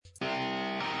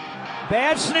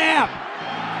Bad snap.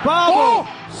 Bobble.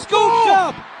 Scoops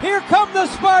up. Here come the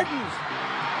Spartans.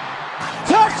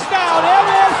 Touchdown,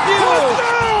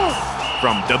 LSU.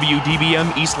 From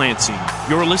WDBM East Lansing,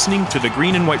 you're listening to the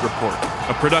Green and White Report,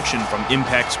 a production from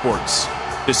Impact Sports.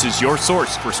 This is your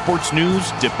source for sports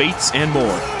news, debates, and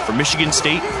more from Michigan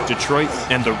State, Detroit,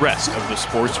 and the rest of the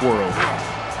sports world.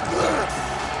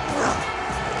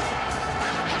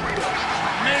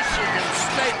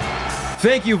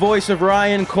 Thank you, voice of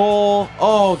Ryan Cole.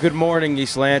 Oh, good morning,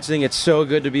 East Lansing. It's so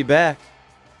good to be back.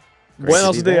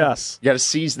 Buenos dias. You got to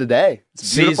seize the day.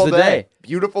 It's a beautiful Seize the day.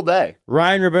 Beautiful day.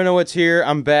 Ryan Rabinowitz here.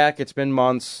 I'm back. It's been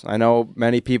months. I know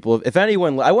many people. If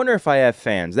anyone, I wonder if I have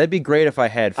fans. That'd be great if I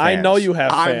had fans. I know you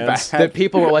have I'm fans. back. That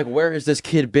people were like, where has this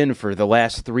kid been for the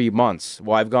last 3 months?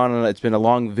 Well, I've gone on, it's been a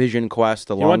long vision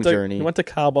quest, a long journey. You went to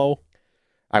Cabo.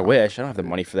 I wish. I don't have the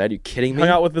money for that. Are you kidding me? Hung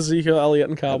out with Ezekiel Elliott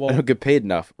in Cabo. I don't get paid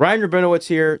enough. Ryan Rabinowitz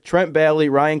here. Trent Bailey,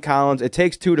 Ryan Collins. It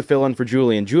takes two to fill in for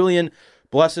Julian. Julian,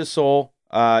 bless his soul.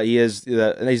 He is.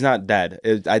 He's not dead.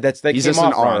 He's came just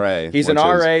off an wrong. RA. He's an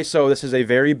RA. So this is a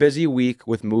very busy week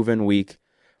with move-in week.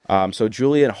 So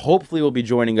Julian hopefully will be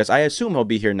joining us. I assume he'll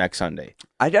be here next Sunday.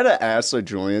 I got to ask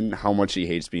Julian how much he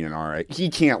hates being an RA. He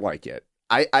can't like it.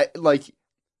 I like,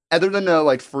 other than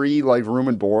the free room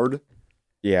and board.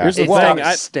 Yeah. Here's the It's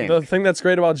thing. stink. The thing that's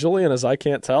great about Julian is I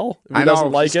can't tell if he I know,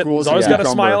 doesn't like it. schools He's always have got a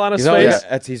become smile on his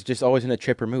face. He's just always in a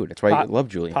chipper mood. That's why I love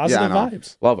Julian. Positive Yeah, I know.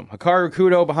 vibes. Love him. Hikaru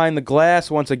Kudo behind the glass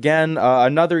once again.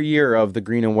 Another year of the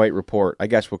Green and White Report. I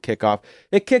guess we'll kick off.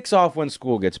 It kicks off when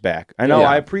school gets back. I know. Yeah.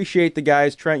 I appreciate the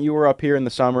guys. Trent, you were up here in the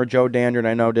summer. Joe Dandrin,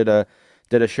 I know, did a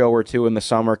show or two in the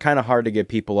summer. Kind of hard to get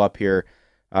people up here.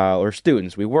 Or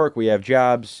students. We work. We have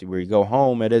jobs. We go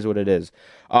home. It is what it is.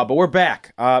 But we're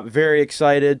back. Very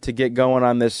excited to get going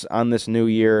on this new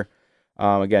year.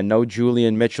 Again, no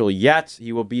Julian Mitchell yet.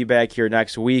 He will be back here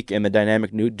next week, and the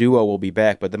dynamic new duo will be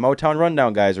back. But the Motown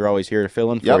Rundown guys are always here to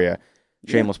fill in for you.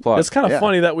 Shameless plug. It's kind of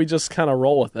funny that we just kind of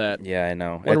roll with that. Yeah, I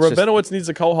know. When Rabinowitz needs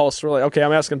a co-host, we're like, okay,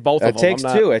 I'm asking both of them. It takes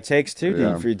I'm not- two. It takes two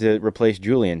Yeah. for you to replace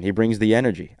Julian. He brings the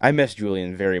energy. I miss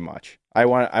Julian very much. I'm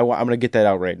going to get that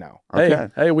out right now. Okay.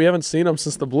 Hey, we haven't seen him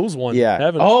since the Blues won. Yeah.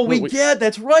 Haven't Oh,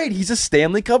 that's right. He's a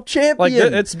Stanley Cup champion. Like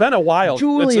it's been a while.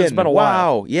 Julian. It's been a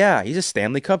while. Wow. Yeah, he's a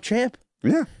Stanley Cup champ.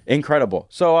 Yeah. Incredible.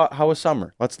 So, how was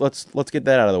summer? Let's get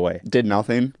that out of the way. Did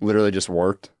nothing. Literally just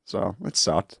worked. So it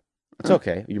sucked. It's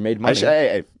okay. You made money.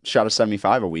 I shot a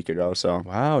 75 a week ago. So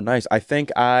Wow, nice. I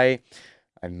think I've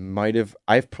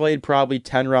played probably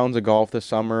 10 rounds of golf this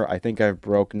summer. I think I've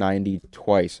broke 90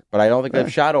 twice, but I don't think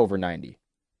I've shot over 90.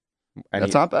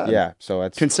 That's not bad. Yeah, so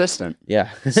that's consistent. yeah.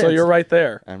 So you're right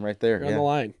there. I'm right there. You're on Yeah. the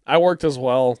line. I worked as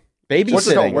well. What's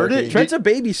it called? Babysitting. Trent's a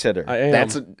babysitter. I am.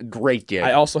 That's a great gig.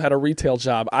 I also had a retail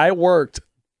job. I worked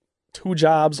 2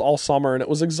 jobs all summer, and it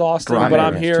was exhausting, Grinder. but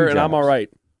I'm here, 2 and I'm jobs. all right.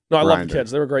 No, I love the Grinder.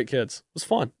 kids. They were great kids. It was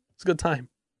fun. It's a good time.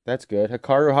 That's good.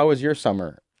 Hikaru, how was your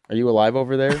summer? Are you alive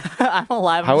over there? I'm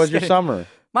alive. How was your summer?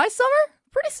 My summer?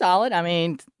 Pretty solid. I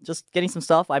mean, just getting some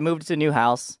stuff. I moved to a new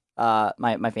house. My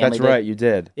family That's did. right, you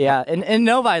did. Yeah, in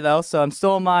Novi, though, so I'm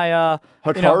still in my...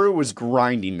 Hikaru was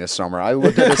grinding this summer. I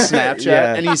looked at his Snapchat,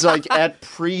 Yeah. and he's like at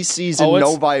preseason Oh, it's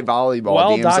Novi volleyball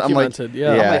well games. I'm documented,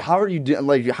 yeah. I'm Yeah. like, how are you doing?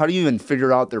 Like, how do you even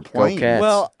figure out their playing? Cats.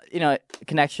 Well,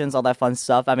 connections, all that fun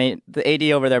stuff. I mean, the AD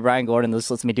over there, Brian Gordon, just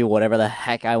lets me do whatever the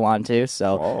heck I want to.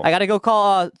 So Oh. I got to go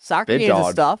call soccer Big games and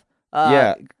dog. stuff.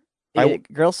 Yeah.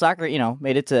 Girls soccer,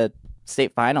 made it to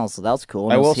state finals, so that was cool.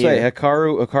 I And it will was say, here.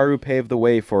 Hikaru paved the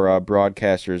way for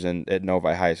broadcasters at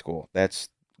Novi High School. That's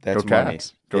Go money.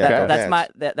 Cats. Go Yeah,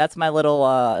 Cats. That's my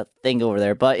little thing over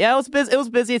there. But yeah, it was busy. It was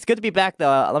busy. It's good to be back,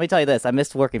 though. Let me tell you this: I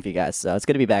missed working for you guys, so it's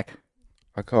good to be back.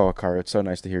 Hikaru, it's so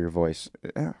nice to hear your voice.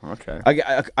 Yeah, okay.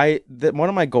 One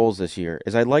of my goals this year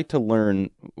is I'd like to learn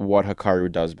what Hikaru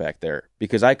does back there,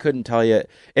 because I couldn't tell you.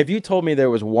 If you told me there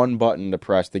was one button to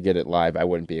press to get it live, I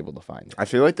wouldn't be able to find it. I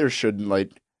feel like there should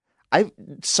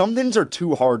some things are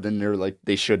too hard than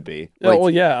they should be. Yeah, Like, well,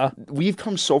 yeah. we've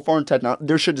come so far in technology.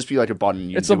 There should just be like a button.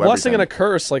 You It's can a do blessing and a everything.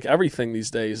 curse, like everything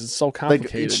these days. It's so Like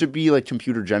complicated. it should be like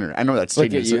computer generated. I know that's Look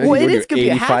taking at you. a- Well, it You're is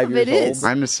computer. Half 85 of it years is.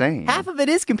 old. I'm just saying. Half of it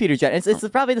is computer generated. It's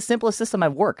probably the simplest system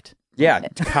I've worked. Yeah,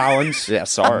 Collins. Yeah,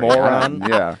 sorry. Moron.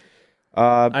 Yeah.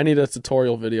 I need a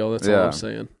tutorial video. That's all Yeah. I'm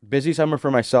saying. Busy summer for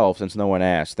myself, since no one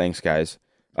asked. Thanks, guys.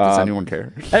 Does anyone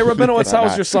care? Hey, Rabinowitz, how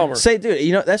was your summer? Say,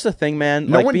 dude, that's the thing, man.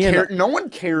 No like one being, cares. No one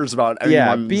cares about Yeah,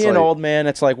 anyone's, being like, old man,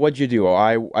 it's like, what'd you do? Oh,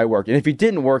 I worked. And if you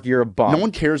didn't work, you're a bum. No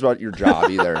one cares about your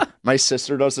job either. My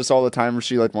sister does this all the time, where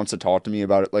she wants to talk to me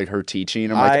about it, like her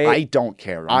teaching. I'm like, I don't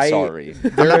care. I'm sorry. I'm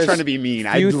not there's trying to be mean.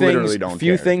 I few literally things, don't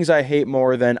few care. things I hate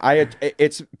more than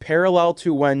it's parallel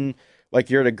to when like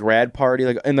you're at a grad party,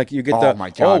 like and like you get Oh my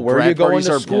God, where are you grad going parties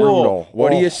to are school? brutal.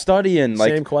 What are Oh. you studying? Like,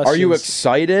 Same are you questions.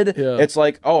 excited? Yeah. It's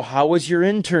like, oh, how was your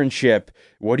internship?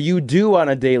 What do you do on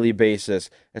a daily basis?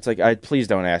 It's like, please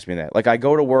don't ask me that. Like, I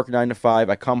go to work 9 to 5,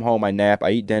 I come home, I nap,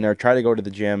 I eat dinner, try to go to the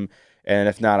gym, and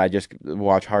if not, I just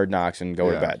watch Hard Knocks and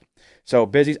go to bed. So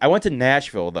busy. I went to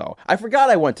Nashville though. I forgot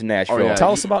I went to Nashville. yeah.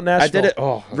 Tell us about Nashville. I did it.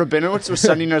 Oh, Rabinowitz was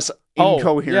sending us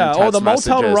incoherent yeah. text the Motown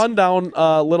messages. Rundown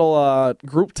little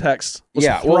group text was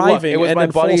yeah. Well, look, thriving it was and my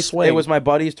in full buddy's. swing. It was my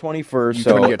buddy's 21st. You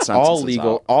So couldn't get censuses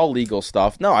out. all legal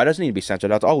stuff. No, it doesn't need to be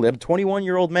censored out. I'm a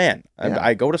 21-year-old man. Yeah.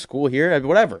 I go to school here.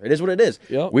 Whatever. It is what it is.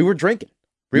 Yep. We were drinking.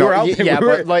 We No, were out there. we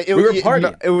were, but like we were partying.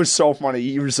 no, it was so funny.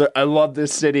 He was like, I love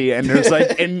this city, and there's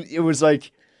like, and it was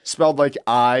like spelled like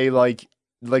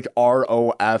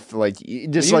ROF, like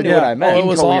just You like knew what I meant. Oh, it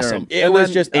was incoherent. awesome. It And was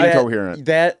then just incoherent.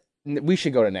 That we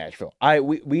should go to Nashville.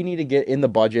 We need to get in the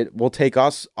budget. We'll take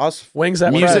us Wings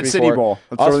at Music Fred. City Bowl.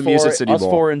 Let's throw the Music City us Bowl.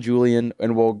 four and Julian,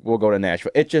 and we'll go to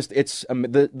Nashville. It's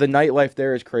the nightlife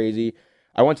there is crazy.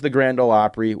 I went to the Grand Ole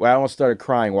Opry. I almost started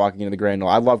crying walking into the Grand Ole.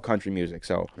 I love country music,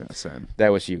 so Yeah, same. that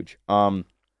was huge.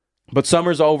 But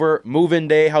summer's over. Move-in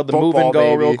day. How'd the Football, move-in go,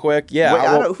 baby. real quick?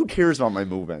 Yeah. Wait, who cares about my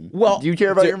move-in? Well, do you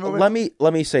care about your move-in?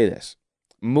 Let me say this.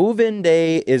 Move-in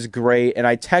day is great, and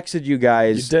I texted you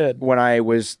guys You did. when I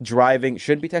was driving.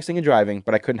 Shouldn't be texting and driving,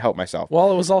 but I couldn't help myself.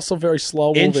 Well, it was also very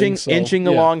slow moving. Inching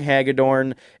along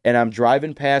Hagedorn, and I'm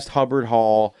driving past Hubbard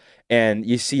Hall, and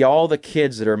you see all the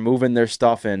kids that are moving their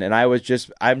stuff in, and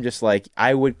I'm just like,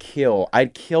 I'd kill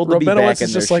to be back Rabinowitz in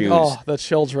is their just like, shoes. oh, the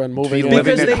children moving. Because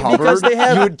Living in they- Hubbard? because they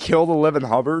have- You would kill to live in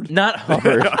Hubbard? Not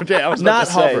Hubbard. Okay, I was about Not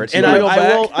to say, Hubbard. do And you I, go I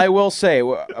back? will say,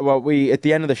 well, we at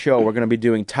the end of the show, we're going to be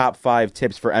doing top 5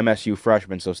 tips for MSU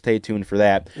freshmen, so stay tuned for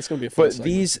that. It's going to be a fun But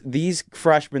segment. these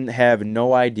freshmen have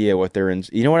no idea what they're in.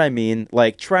 You know what I mean?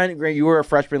 Like Trent, you were a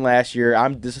freshman last year.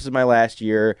 This is my last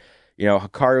year. You know,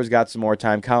 Hikaru's got some more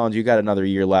time. Collins, you got another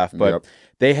year left, but Yep.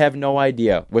 they have no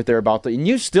idea what they're about to. And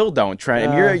you still don't,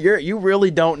 Trent. And you really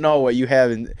don't know what you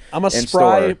have in. I'm a in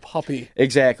spry store. puppy.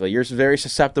 Exactly. You're very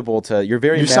susceptible to. You're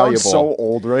very You malleable. sound so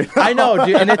old right now. I know,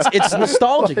 dude, and it's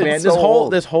nostalgic, man. It's so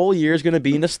old. This whole year is going to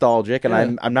be nostalgic,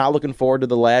 and I'm not looking forward to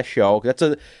the last show.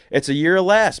 It's a year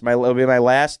last. It'll be my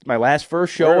last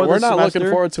first show. We're of the not semester.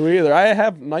 looking forward to either. I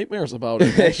have nightmares about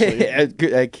it,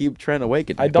 actually. I keep trying to wake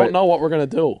it. I don't know what we're going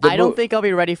to do. I don't think I'll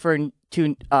be ready for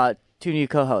two new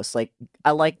co-hosts. Like, I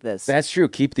like this. That's true.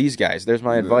 Keep these guys. There's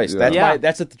my advice. Yeah.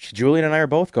 That's what Julian and I are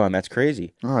both gone. That's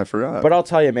crazy. Oh, I forgot. But I'll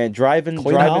tell you, man, driving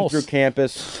house. through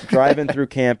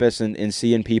campus, and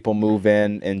seeing people move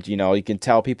in, and you can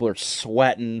tell people are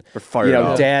sweating. They're fired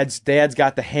up. Dad's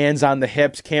got the hands on the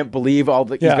hips. Can't believe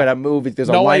he's got to move. There's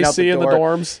a No line AC out the in door. the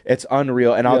dorms. It's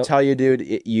unreal. And I'll Yep. tell you,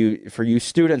 dude, for you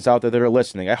students out there that are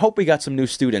listening, I hope we got some new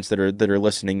students that are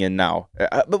listening in now.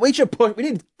 But we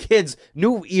need kids,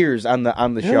 new ears on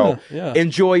the show. Yeah.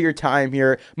 Enjoy your time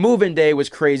here. Moving day was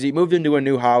crazy. Moved into a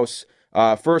new house,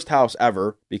 first house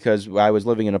ever, because I was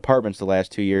living in apartments the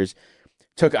last 2 years.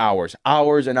 Took hours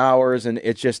and hours, and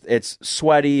it's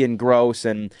sweaty and gross.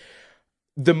 And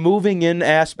the moving in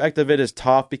aspect of it is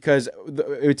tough because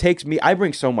it takes me. I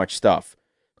bring so much stuff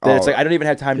that it's like I don't even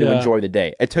have time to Yeah. enjoy the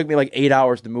day. It took me like 8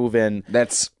 hours to move in.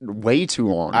 That's way too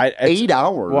long. It's 8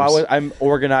 hours. Well, I'm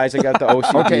organized. I got the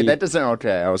OCD. okay, that doesn't.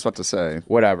 Okay, I was about to say.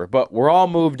 Whatever. But we're all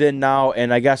moved in now,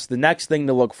 and I guess the next thing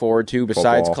to look forward to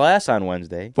besides Football. class on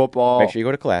Wednesday, Football. make sure you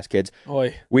go to class, kids.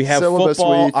 Oy. We have Syllabus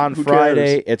football week. on Who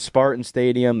Friday cares? at Spartan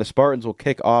Stadium. The Spartans will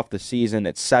kick off the season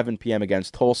at 7 p.m.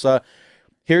 against Tulsa.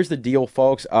 Here's the deal,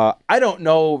 folks. I don't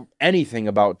know anything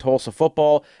about Tulsa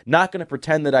football. Not going to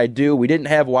pretend that I do. We didn't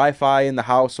have Wi-Fi in the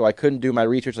house, so I couldn't do my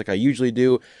research like I usually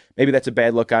do. Maybe that's a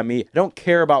bad look on me. I don't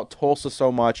care about Tulsa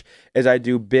so much as I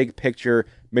do big picture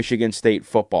Michigan State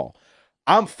football.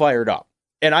 I'm fired up.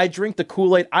 And I drink the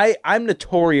Kool-Aid. I'm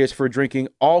notorious for drinking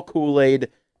all Kool-Aid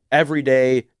every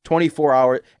day, 24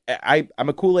 hours. I'm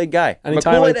a Kool-Aid guy. I'm a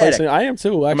Anytime Kool-Aid I place addict. I am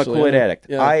too, I'm actually. a Kool-Aid addict.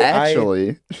 Yeah.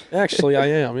 Actually, Actually, I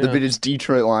am. the Yeah. biggest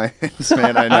Detroit Lions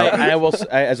man I know.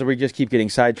 As we just keep getting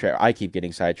sidetracked, I keep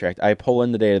getting sidetracked. I pull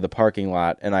in today to the parking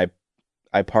lot, and I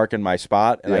park in my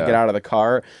spot, and I Yeah. get out of the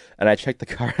car, and I check the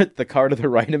car to the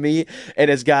right of me, and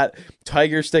it's got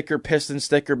Tiger sticker, Piston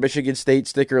sticker, Michigan State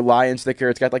sticker, Lion sticker.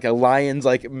 It's got like a Lion's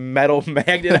like metal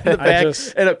magnet on the back,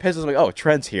 and it pisses me. Oh,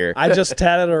 Trent's here. I just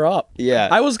tatted her up. Yeah.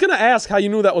 I was going to ask how you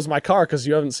knew that was my car because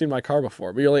you haven't seen my car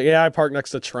before. But you're like, yeah, I parked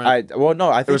next to Trent. I think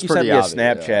was you sent pretty me a obvious,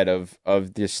 Snapchat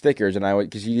of the stickers, and I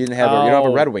because you didn't have you don't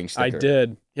have a Red Wing sticker. I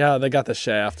did. Yeah, they got the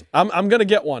shaft. I'm going to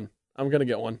get one. I'm gonna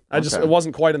get one. Okay. It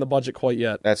wasn't quite in the budget quite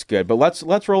yet. That's good. But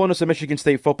let's roll into some Michigan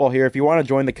State football here. If you want to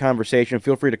join the conversation,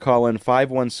 feel free to call in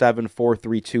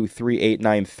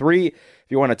 517-432-3893. If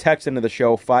you want to text into the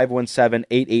show,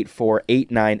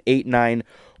 517-884-8989,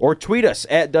 or tweet us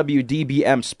at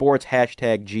WDBM Sports,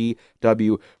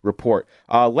 #GW Report.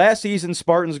 Last season,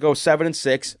 Spartans go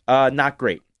 7-6. Not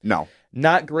great. No.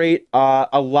 Not great.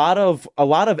 A lot of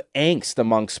angst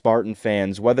among Spartan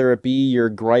fans, whether it be your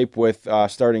gripe with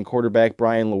starting quarterback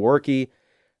Brian Lewerke.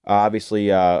 Obviously,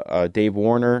 Dave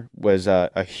Warner was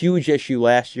a huge issue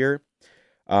last year.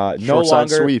 No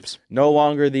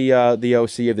longer the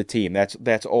OC of the team.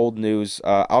 That's old news.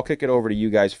 I'll kick it over to you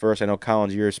guys first. I know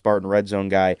Collins, you're a Spartan Red Zone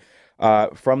guy.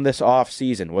 From this off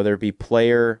season, whether it be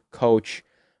player, coach,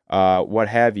 what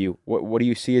have you, what do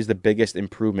you see as the biggest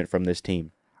improvement from this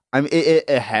team? I mean, it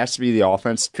has to be the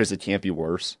offense because it can't be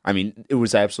worse. I mean, it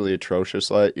was absolutely atrocious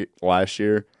last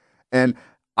year. And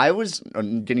I was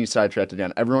getting sidetracked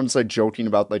again. Everyone's like joking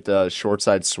about like the short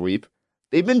side sweep.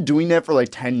 They've been doing that for like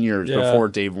 10 years before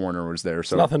Dave Warner was there.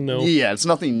 So it's nothing new. Yeah, it's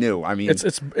nothing new. I mean,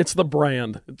 it's the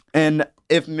brand. And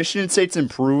if Michigan State's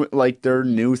improve, like their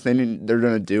new thing they're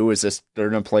going to do is this, they're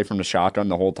going to play from the shotgun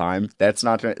the whole time. That's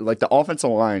not gonna, like the offensive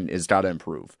line is got to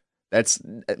improve. That's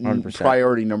 100%.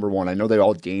 Priority number one. I know they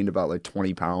all gained about like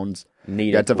 20 pounds.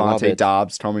 You got Devontae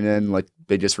Dobbs coming in, like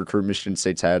biggest recruit Michigan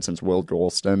State's had since Will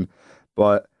Golston.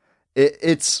 But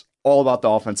it's all about the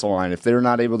offensive line. If they're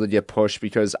not able to get pushed,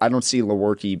 because I don't see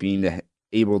Lewerke being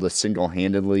able to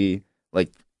single-handedly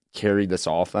like carry this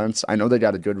offense. I know they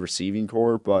got a good receiving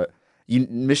core, but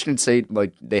Michigan State,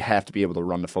 like, they have to be able to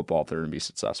run the football if they're going to be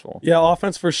successful. Yeah,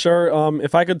 offense for sure.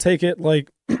 If I could take it like,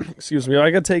 excuse me,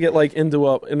 I could take it like into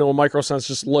a micro sense,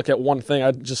 just look at one thing,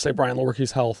 I'd just say Brian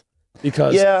Lewerke's health,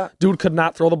 because dude could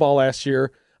not throw the ball last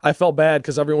year. I felt bad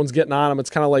because everyone's getting on him. It's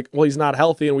kind of like, well, he's not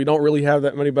healthy, and we don't really have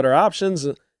that many better options.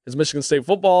 It's Michigan State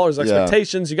football. There's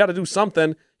expectations. You got to do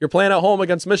something. You're playing at home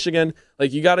against Michigan.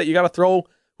 Like you got to throw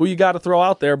who you got to throw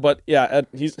out there. But yeah,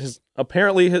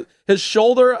 apparently his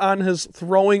shoulder on his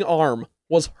throwing arm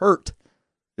was hurt.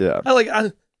 Yeah.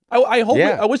 I hope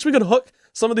I wish we could hook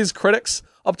some of these critics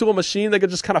up to a machine. They could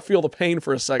just kind of feel the pain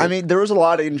for a second. I mean, there was a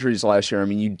lot of injuries last year. I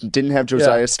mean, you didn't have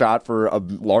Josiah Stott for a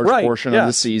large portion of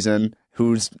the season,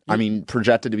 who's, I mean,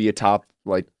 projected to be a top,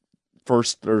 like,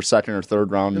 first or second or third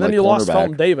round. And then you lost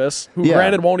Felton Davis, who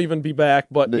granted won't even be back,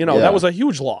 but, that was a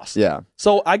huge loss. Yeah.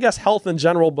 So I guess health in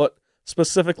general, but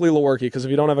specifically Lewerke, because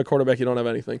if you don't have a quarterback, you don't have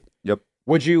anything. Yep.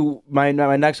 Would you, my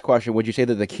next question, would you say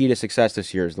that the key to success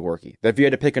this year is Lewerke? That if you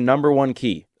had to pick a number one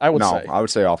key? I would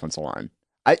say offensive line.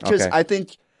 I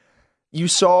think you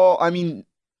saw, I mean,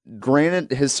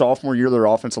 granted, his sophomore year, their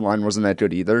offensive line wasn't that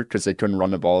good either because they couldn't run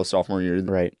the ball his sophomore year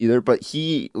either. But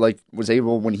he was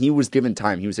able, when he was given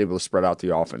time, he was able to spread out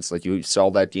the offense. Like you saw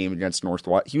that game against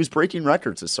Northwest, he was breaking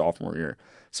records his sophomore year.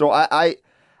 So I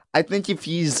think if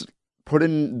he's put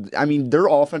in, I mean, their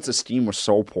offensive scheme was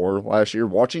so poor last year.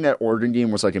 Watching that Oregon game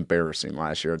was like embarrassing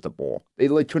last year at the bowl. They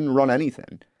like couldn't run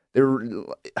anything. They were.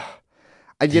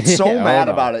 I get so mad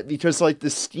about it because like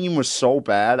the scheme was so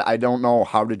bad. I don't know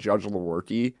how to judge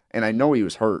Lewerke, and I know he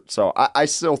was hurt. So I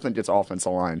still think it's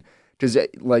offensive line because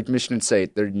like Michigan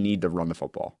State, they need to run the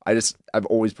football. I've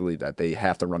always believed that they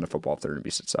have to run the football if they're going to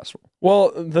be successful.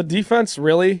 Well, the defense is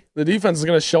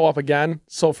going to show up again.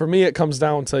 So for me, it comes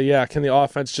down to can the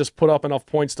offense just put up enough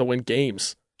points to win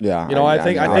games? Yeah, I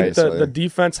think the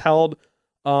defense held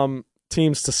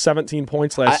teams to 17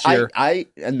 points last year.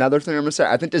 Another thing I'm gonna say,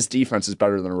 I think this defense is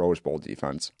better than a Rose Bowl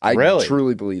defense. I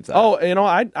truly believe that. Oh,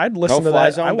 I'd listen to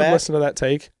that. I would listen to that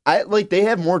take. They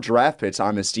have more draft picks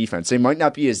on this defense. They might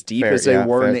not be as deep as they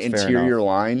were in the interior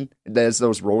line as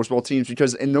those Rose Bowl teams,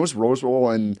 because in those Rose Bowl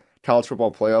and college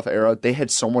football playoff era, they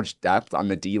had so much depth on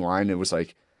the D line. It was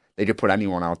like they could put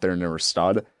anyone out there and they were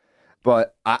stud.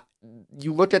 But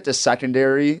you look at the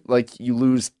secondary, like you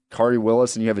lose Kari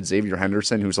Willis and you have Xavier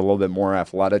Henderson, who's a little bit more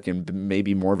athletic and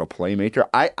maybe more of a playmaker.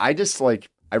 I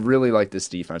really like this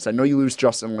defense. I know you lose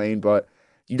Justin Lane, but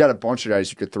you got a bunch of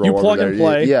guys you could throw over there. You plug and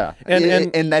play. Yeah.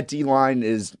 And that D-line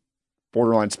is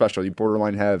borderline special. You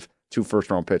borderline have 2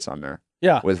 first-round picks on there.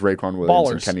 Yeah. With Raekwon Williams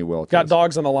and Kenny Wilkins. Got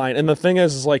dogs on the line. And the thing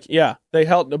is they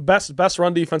held the best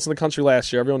run defense in the country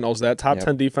last year. Everyone knows that. Top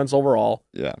 10 defense overall.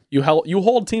 Yeah. You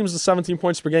hold teams to 17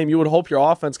 points per game. You would hope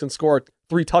your offense can score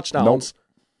 3 touchdowns. Nope.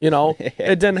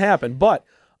 It didn't happen. But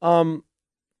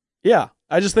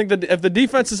I just think that if the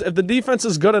defense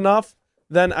is good enough,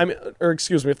 then if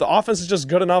the offense is just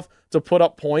good enough to put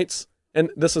up points, and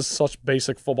this is such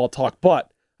basic football talk,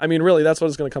 but I mean, really, that's what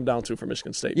it's going to come down to for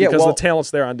Michigan State because the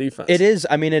talent's there on defense. It is.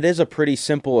 I mean, it is a pretty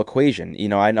simple equation.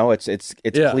 I know it's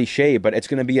cliche, but it's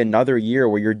going to be another year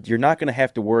where you're not going to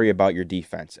have to worry about your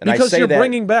defense. And because you're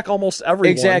bringing back almost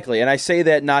everyone. Exactly, and I say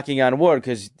that knocking on wood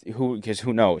because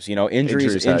who knows?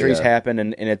 Injuries happen,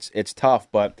 and it's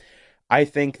tough. But I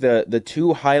think the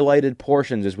two highlighted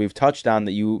portions, as we've touched on,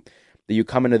 that you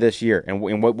come into this year, and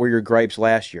what were your gripes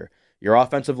last year? Your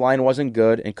offensive line wasn't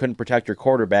good and couldn't protect your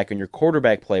quarterback, and your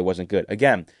quarterback play wasn't good.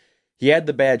 Again, he had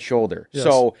the bad shoulder. Yes.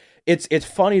 So it's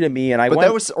funny to me, and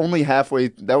that was only halfway.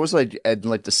 That was at the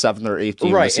 7th or 8th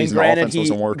game of the season. And granted, the offense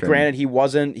wasn't working. Granted,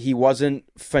 he wasn't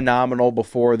phenomenal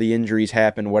before the injuries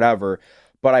happened, whatever.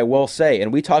 But I will say,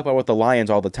 and we talk about with the Lions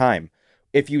all the time,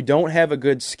 if you don't have a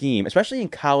good scheme, especially in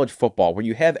college football, where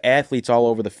you have athletes all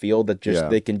over the field that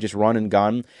they can just run and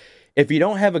gun, if you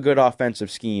don't have a good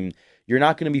offensive scheme, you're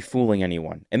not going to be fooling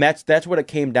anyone, and that's what it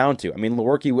came down to. I mean,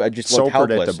 Lewerke just looked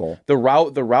helpless. Predictable.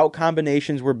 The route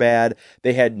combinations were bad.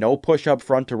 They had no push up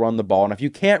front to run the ball, and if you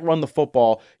can't run the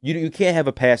football, you can't have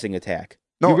a passing attack.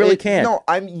 No, you really can't. No,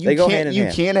 you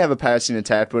can't have a passing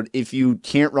attack, but if you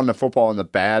can't run the football in the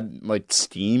bad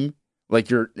scheme,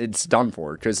 it's done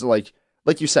for. Because like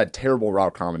you said, terrible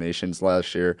route combinations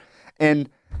last year, and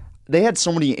they had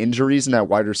so many injuries in that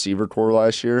wide receiver core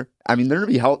last year. I mean, they're going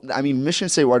to be healthy. I mean, Michigan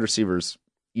State wide receivers,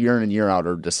 year in and year out,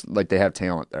 are just they have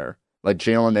talent there. Like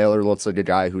Jalen Naylor looks like a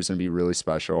guy who's going to be really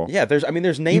special. Yeah, there's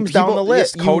names down the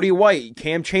list. Cody White,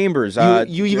 Cam Chambers,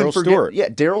 you even forget. Stewart. Yeah,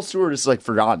 Darryl Stewart is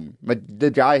forgotten. But the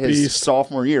guy his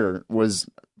sophomore year was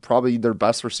probably their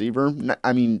best receiver.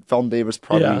 I mean, Felton Davis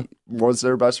probably was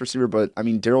their best receiver, but I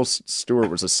mean, Darryl Stewart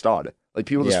was a stud.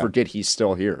 People just forget he's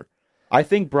still here. I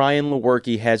think Brian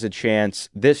Lewerke has a chance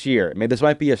this year. I mean, this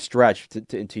might be a stretch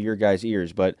to your guys'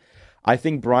 ears, but I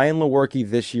think Brian Lewerke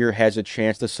this year has a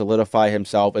chance to solidify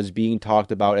himself as being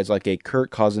talked about as like a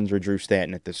Kirk Cousins or Drew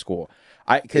Stanton at this school.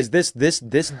 Because this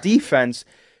defense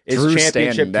is Drew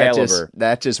championship Stanton, caleber.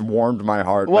 That just warmed my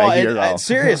heart. Well,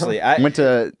 seriously, I went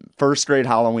to first grade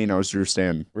Halloween. I was Drew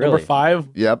Stanton. Really? Number 5?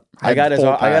 Yep. I got his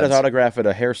autograph at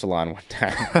a hair salon one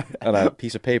time on a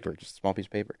piece of paper, just a small piece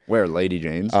of paper. Where? Lady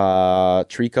Jane's?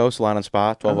 Trico Salon and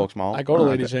Spa, 12 Oaks Mall. I go to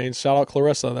Lady Jane's. Shout out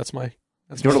Clarissa. That's my.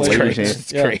 You go to Lady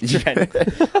Jane's. It's great.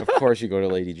 Of course, you go to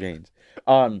Lady Jane's.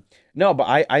 No,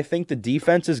 but I think the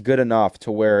defense is good enough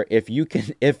to where if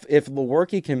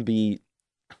Lewerke can be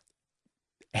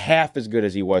half as good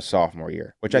as he was sophomore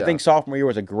year, which I think sophomore year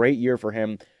was a great year for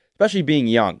him, especially being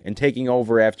young and taking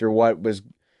over after what was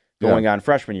going on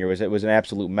freshman year. It was an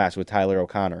absolute mess with Tyler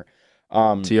O'Connor.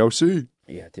 TOC.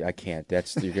 Yeah, I can't.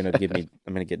 You're gonna give me.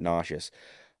 I'm gonna get nauseous.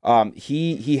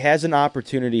 He has an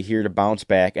opportunity here to bounce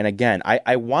back, and again,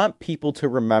 I want people to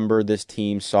remember this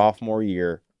team's sophomore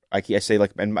year. I say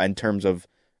in terms of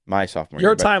my sophomore year.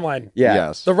 Your timeline. Yeah.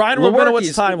 Yes. The Ryan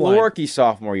Rabinowitz timeline. Lewerke's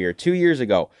sophomore year, 2 years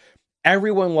ago.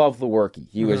 Everyone loved Lewerke.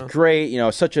 He was great,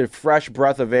 such a fresh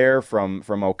breath of air from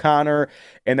O'Connor.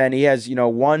 And then he has,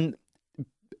 one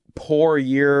poor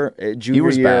year, junior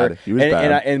year. He was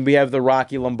bad. And we have the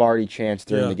Rocky Lombardi chance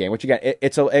during the game, which again,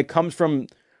 it comes from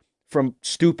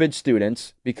stupid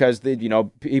students because the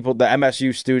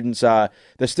MSU students, the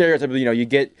stereotype of, you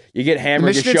get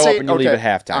hammered, you show up and you leave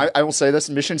at halftime. I will say this: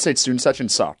 Michigan State student section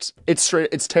sucks.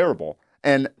 It's terrible.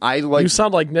 And you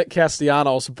sound like Nick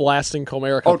Castellanos blasting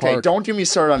Comerica Park. Okay, don't get me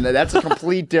started on that. That's a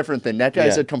complete different thing. That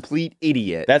guy's a complete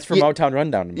idiot. That's from Motown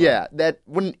Rundown tomorrow. Yeah,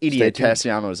 what an idiot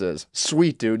Castellanos is.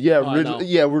 Sweet dude. Yeah,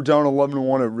 we're down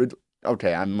 11-1 at Ridley.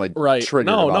 Okay, I'm triggered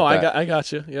about that. I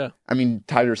got you. Yeah. I mean,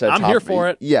 Tigers had. I'm here for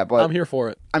it. Yeah, but I'm here for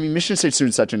it. I mean, Michigan State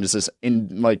student section is just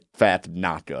in fact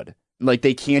not good.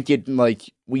 They can't get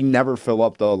we never fill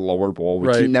up the lower bowl.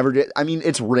 We can never get. I mean,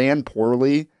 it's ran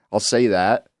poorly. I'll say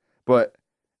that, but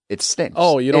it stinks.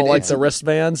 Oh, you don't like the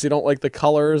wristbands? You don't like the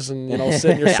colors and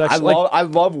sit in your section? I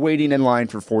love waiting in line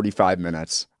for 45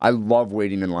 minutes. I love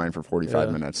waiting in line for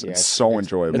 45 minutes. It's so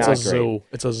enjoyable. It's a zoo.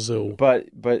 It's a zoo. But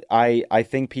I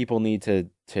think people need to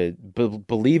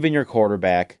believe in your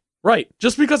quarterback. Right.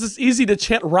 Just because it's easy to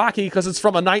chant Rocky because it's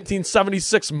from a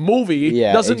 1976 movie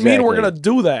doesn't mean we're going to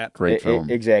do that. Great film.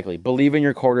 Exactly. Believe in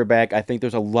your quarterback. I think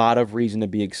there's a lot of reason to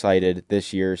be excited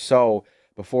this year. So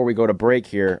before we go to break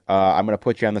here, I'm going to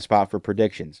put you on the spot for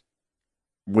predictions.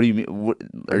 What do you mean?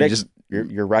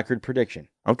 Your record prediction.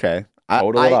 Okay.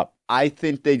 Total it up. I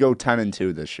think they go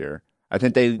 10-2 this year. I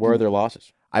think they. Where are their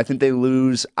losses? I think they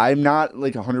lose. I'm not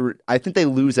 100. I think they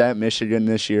lose at Michigan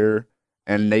this year,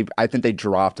 and I think they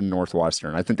dropped in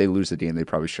Northwestern. I think they lose the game they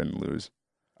probably shouldn't lose.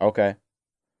 Okay.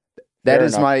 That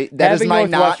is my. That is my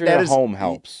not. That is home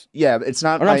helps. Yeah, it's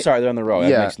not. I'm sorry, they're on the road.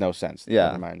 That makes no sense. Yeah.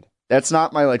 Never mind. That's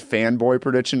not my fanboy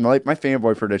prediction. My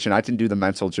fanboy prediction, I can do the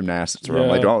mental gymnastics where I'm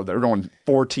like, oh, they're going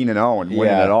 14-0 and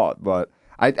winning it all. But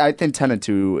I think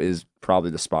 10-2 is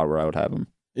probably the spot where I would have them.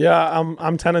 Yeah,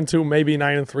 I'm 10-2, maybe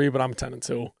 9-3, but I'm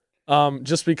 10-2.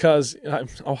 Just because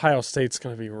Ohio State's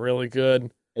going to be really good.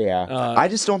 Yeah, I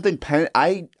just don't think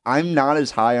I'm not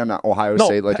as high on Ohio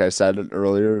State, like I said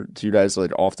earlier to you guys,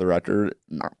 off the record.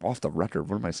 Not off the record.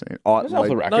 What am I saying? Off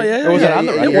the record. No,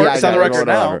 It's on the record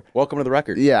now. Welcome to the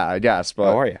record. Yeah, I guess.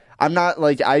 But how are you? I'm not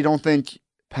I don't think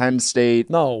Penn State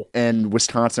and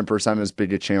Wisconsin present as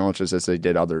big a challenges as they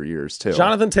did other years too.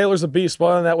 Jonathan Taylor's a beast, but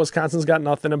other than that, Wisconsin's got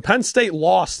nothing, and Penn State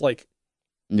lost.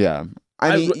 Yeah.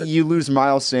 I mean, you lose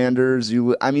Miles Sanders.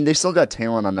 They still got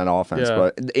talent on that offense,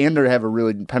 and they have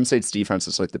Penn State's defense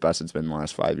is the best it's been in the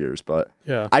last 5 years. But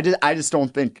I just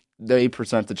don't think they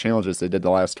present the challenges they did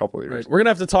the last couple of years. Right. We're gonna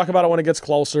have to talk about it when it gets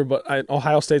closer, but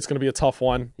Ohio State's gonna be a tough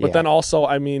one. But then also,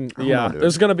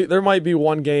 there might be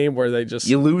one game where they just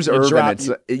you lose Urban.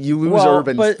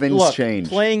 Urban. Things change.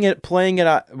 Playing it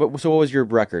out. So what was your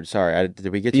record? Sorry, did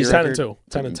we get to your record?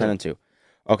 10-2.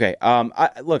 Okay.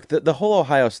 Look, the whole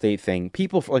Ohio State thing.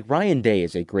 People Ryan Day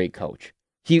is a great coach.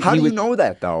 How do you know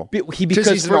that though? Because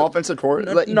he's an offensive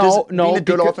coordinator. Being a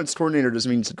good offensive coordinator doesn't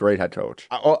mean he's a great head coach.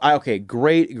 Okay,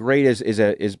 great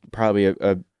is probably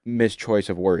a mischoice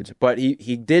of words, but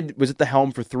he was at the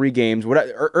helm for 3 games.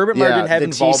 Urban Meyer didn't have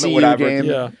involvement.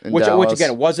 Whatever. Which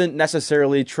again wasn't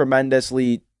necessarily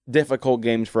tremendously difficult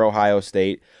games for Ohio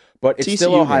State. But it's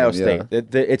still Ohio State.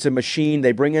 It's a machine.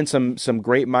 They bring in some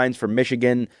great minds from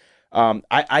Michigan.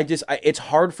 It's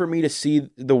hard for me to see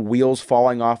the wheels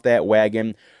falling off that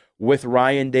wagon with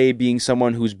Ryan Day being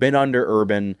someone who's been under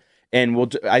Urban,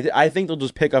 and I think they'll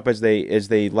just pick up as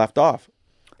they left off.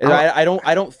 I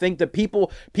don't think that people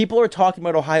are talking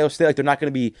about Ohio State like they're not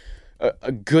going to be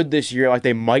good this year, like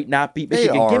they might not beat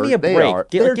Michigan. Give me a break.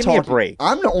 Give me a break.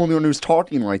 I'm the only one who's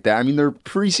talking like that. I mean, they're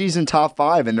preseason top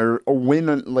 5, and they're a win,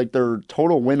 their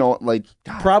total win,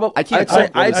 probably.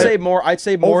 I'd say more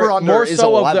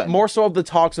so of the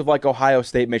talks of Ohio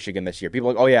State, Michigan this year.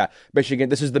 People are oh yeah, Michigan.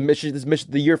 This is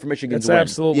the year for Michigan's win.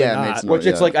 Absolutely not.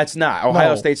 It's not.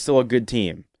 Ohio State's still a good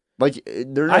team.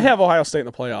 I have Ohio State in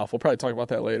the playoff. We'll probably talk about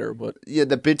that later, but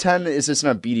the Big Ten is just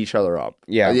gonna beat each other up.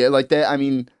 Yeah, that. I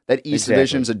mean, that East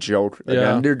Division's a joke.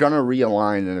 They're gonna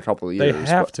realign in a couple of years. They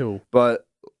have to. But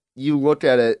you look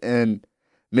at it, and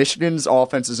Michigan's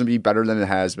offense is gonna be better than it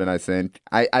has been. I think.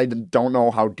 I don't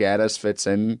know how Gaddis fits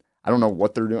in. I don't know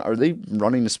what they're doing. Are they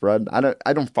running the spread?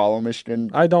 I don't follow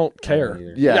Michigan. I don't care.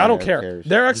 I don't care. Cares.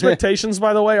 Their expectations,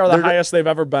 by the way, are the highest they've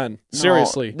ever been.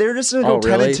 Seriously, they're just gonna go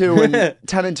 10-2 and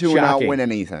 10-2 and not win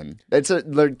anything.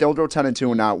 They'll go 10-2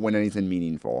 and not win anything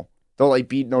meaningful. They'll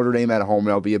beat Notre Dame at home.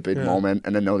 That'll be a big moment,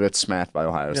 and then they'll get smacked by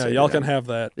Ohio State. Yeah, y'all can have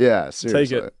that. Yeah,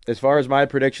 seriously. Take it. As far as my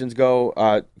predictions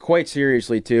go, quite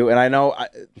seriously too, and I know.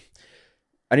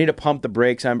 I need to pump the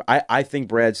brakes. I think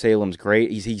Brad Salem's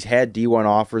great. He's had D1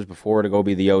 offers before to go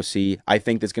be the OC. I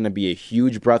think that's going to be a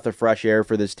huge breath of fresh air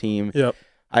for this team. Yep.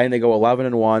 I think they go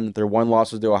 11-1. Their 1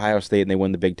 loss is to Ohio State, and they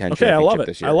win the Big Ten championship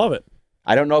this year. I love it.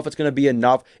 I don't know if it's going to be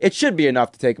enough. It should be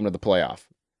enough to take them to the playoff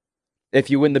if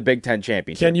you win the Big Ten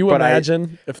championship. Can you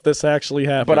imagine if this actually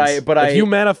happens? If you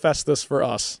manifest this for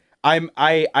us.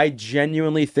 I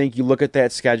genuinely think you look at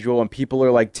that schedule and people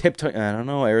are tiptoeing. I don't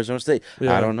know, Arizona State.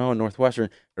 Yeah. I don't know, Northwestern.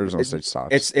 Arizona State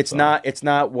sucks. It's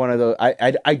not one of those.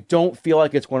 I don't feel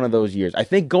like it's one of those years. I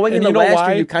think going into last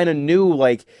year, you kind of knew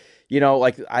it's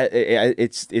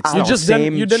you just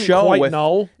same you didn't show quite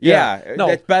know. Yeah, no,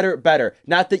 it's better.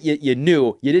 Not that you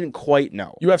knew, you didn't quite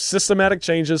know. You have systematic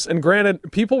changes, and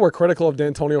granted, people were critical of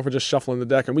D'Antonio for just shuffling the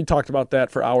deck, and we talked about that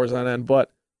for hours on end,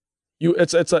 but.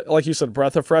 It's a, like you said,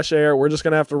 breath of fresh air. We're just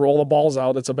going to have to roll the balls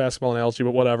out. It's a basketball analogy,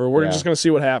 but whatever. We're just going to see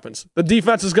what happens. The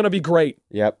defense is going to be great.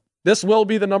 Yep. This will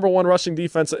be the number 1 rushing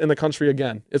defense in the country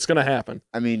again. It's going to happen.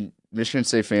 I mean, Michigan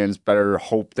State fans better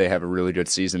hope they have a really good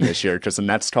season this year because the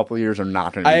next couple of years are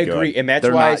not going to be good. I agree, and that's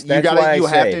why you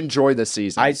have to enjoy the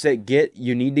season. I'd say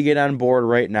you need to get on board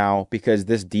right now because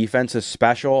this defense is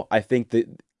special. I think that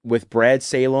with Brad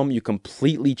Salem, you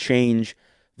completely change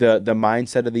the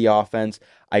mindset of the offense.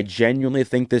 I genuinely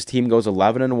think this team goes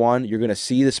 11-1. You're going to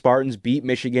see the Spartans beat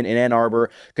Michigan in Ann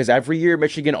Arbor because every year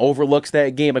Michigan overlooks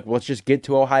that game. Let's just get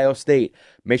to Ohio State.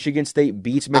 Michigan State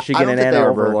beats Michigan in Ann Arbor. I don't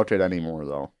think they overlook it anymore,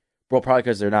 though. Well, probably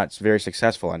because they're not very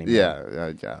successful anymore. Yeah,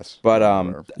 I guess. But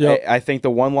I think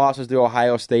the 1 loss is to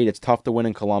Ohio State. It's tough to win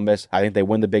in Columbus. I think they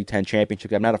win the Big Ten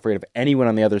championship. I'm not afraid of anyone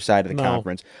on the other side of the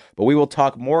conference. But we will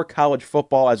talk more college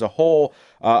football as a whole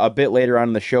a bit later on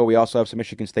in the show. We also have some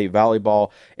Michigan State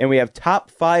volleyball. And we have top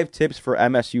 5 tips for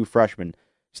MSU freshmen.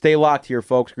 Stay locked here,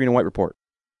 folks. Green and White Report.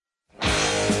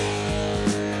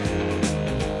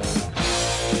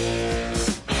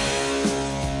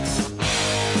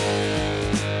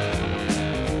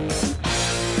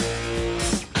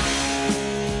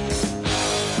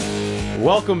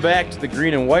 Welcome back to the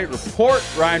Green and White Report.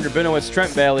 Ryan Rabinowitz,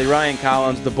 Trent Bailey, Ryan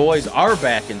Collins. The boys are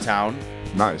back in town.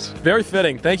 Nice. Very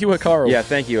fitting. Thank you, Hikaru. Yeah,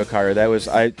 thank you, Hikaru.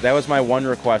 That was my one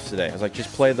request today. I was like,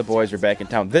 just play The Boys Are Back in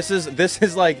Town. This is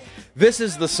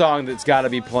the song that's got to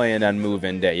be playing on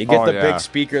move-in day. You get big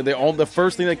speaker. The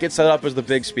first thing that gets set up is the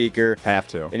big speaker. Have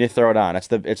to. And you throw it on. It's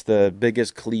the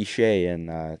biggest cliche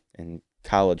in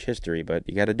college history, but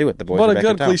you got to do it. The Boys Are Back in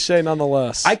Town. But a good cliche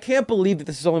nonetheless. I can't believe that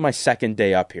this is only my second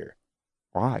day up here.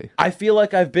 Why? I feel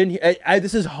like I've been here.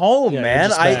 This is home,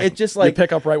 man. It's just like you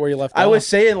pick up right where you left off. I was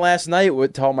saying last night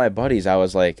to all my buddies, I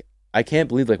was like, I can't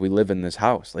believe we live in this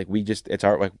house. Like we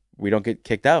don't get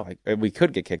kicked out. Like we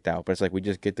could get kicked out, but it's like we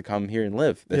just get to come here and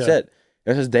live. That's it.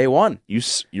 This is day one.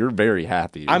 You're very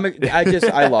happy. I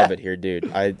love it here, dude.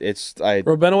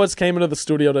 Rabinowitz came into the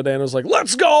studio today and was like,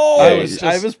 "Let's go!"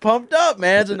 I was pumped up,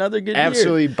 man. It's another good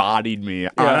absolutely year. Bodied me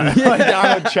on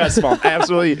a chest bump.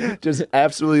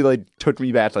 Absolutely like took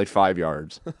me back like 5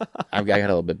 yards. I got a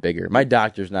little bit bigger. My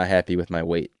doctor's not happy with my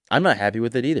weight. I'm not happy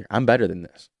with it either. I'm better than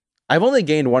this. I've only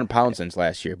gained 1 pound since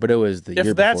last year, but it was the year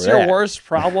before that. If that's your worst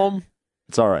problem,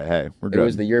 it's all right. Hey, we're good. It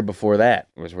was the year before that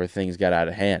was where things got out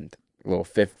of hand. A little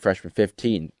freshman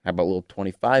 15. How about a little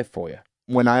 25 for you?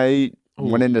 When I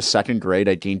went into second grade,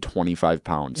 I gained 25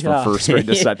 pounds from first grade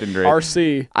to second grade.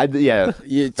 RC.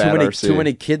 Too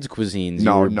many kids' cuisines.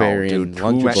 No, dude.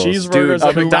 Cheeseburgers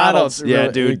at McDonald's. Yeah,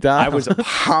 dude. I was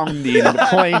pounding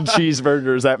plain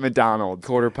cheeseburgers at McDonald's.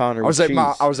 Quarter pounder. I was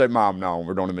like, Mom, no,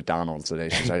 we're going to McDonald's today.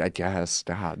 She's like, I guess,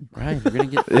 God. Right, we're gonna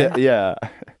get that. Yeah.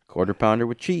 Quarter pounder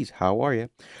with cheese. How are you?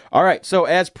 All right, so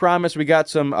as promised, we got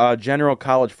some general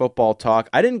college football talk.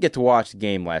 I didn't get to watch the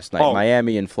game last night,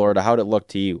 Miami and Florida. How'd it look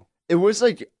to you? It was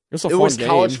like it was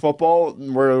college football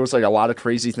where it was like a lot of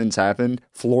crazy things happened.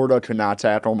 Florida could not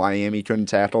tackle, Miami couldn't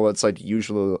tackle. It's like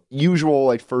usual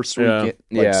like first week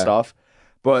stuff.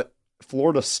 But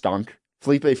Florida stunk.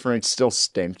 Felipe Franks still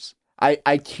stinks.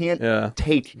 I can't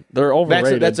take. They're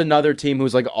overrated. That's another team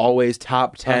who's like always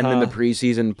top 10 in the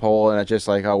preseason poll, and it's just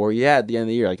like, oh, where you at the end of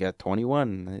the year? Like at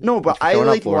 21. No, but I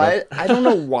don't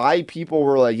know why people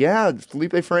were like, yeah,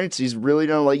 Felipe Franks, he's really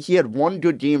done. Like he had one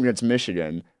good game against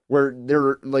Michigan, where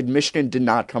Michigan did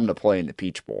not come to play in the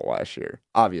Peach Bowl last year,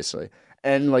 obviously,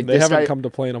 and like they haven't come to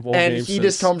play in a bowl game. And he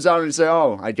just comes out and say,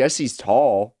 oh, I guess he's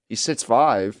tall. He's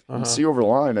 6'5", and see over the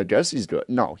line. I guess he's good.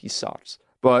 No, he sucks.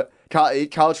 But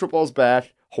college football's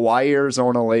back. Hawaii,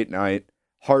 Arizona, late night.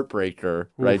 Heartbreaker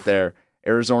right there.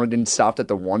 Arizona didn't stop at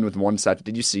the 1 with 1 second.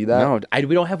 Did you see that? No,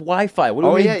 we don't have Wi-Fi. What do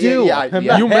we do?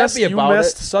 You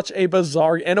missed such a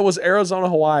bizarre... And it was Arizona,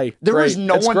 Hawaii. There was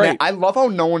no one there. I love how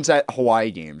no one's at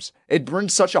Hawaii games. It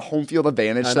brings such a home field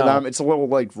advantage to them. It's a little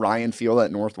like Ryan Field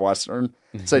at Northwestern.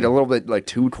 It's like a little bit like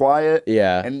too quiet.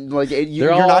 Yeah. And like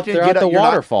they're not going to get at the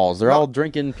waterfalls. They're all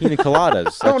drinking pina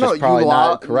coladas. That's just probably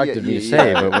not correct of me to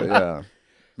say. But yeah.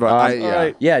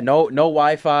 But no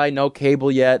Wi-Fi, no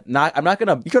cable yet. I'm not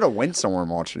gonna. You could have went somewhere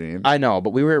and watched the game. I know,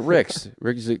 but we were at Rick's.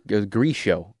 Rick's a Grease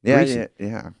show. Yeah.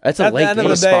 That's a late game. At the end of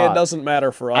the day, it doesn't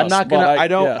matter for us. I'm not gonna.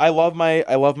 I love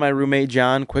my roommate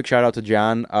John. Quick shout out to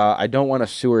John. I don't want to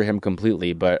sewer him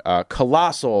completely, but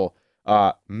colossal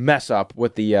mess up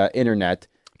with the internet.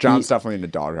 John's definitely in the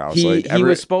doghouse. He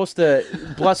was supposed to,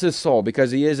 bless his soul, because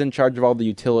he is in charge of all the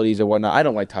utilities and whatnot. I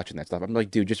don't like touching that stuff. I'm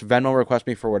like, dude, just Venmo request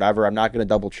me for whatever. I'm not going to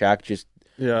double check. Just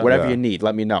whatever you need,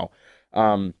 let me know.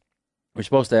 We're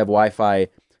supposed to have Wi-Fi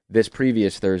this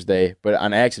previous Thursday, but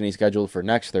on accident he scheduled for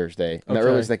next Thursday. And the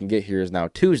earliest they can get here is now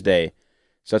Tuesday.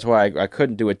 So that's why I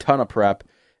couldn't do a ton of prep.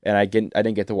 And I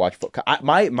didn't get to watch football.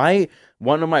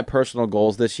 One of my personal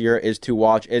goals this year is to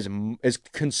watch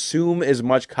consume as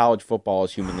much college football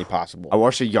as humanly possible. I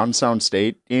watched a Youngstown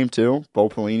State game too. Bo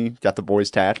Pelini got the boys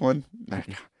tackling. Bo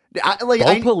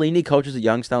Pelini coaches at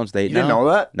Youngstown State. You didn't know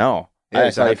that? No. Yeah,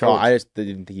 I just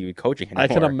didn't think he was coaching anymore. I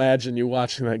can imagine you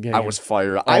watching that game. I was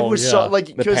fired up. I was so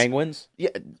like the Penguins. Yeah.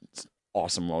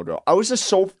 Awesome logo. I was just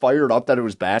so fired up that it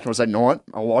was back. I was like, you know what?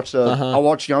 I'll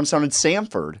watch Youngstown and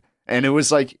Samford. And it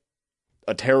was like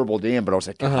a terrible game, but I was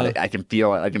like, God, I can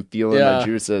feel it. I can feel it in my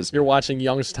juices. You're watching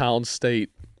Youngstown State.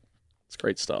 It's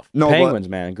great stuff. No, Penguins,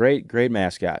 man. Great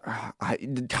mascot.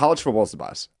 College football is the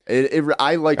best.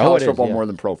 I like college football more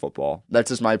than pro football. That's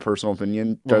just my personal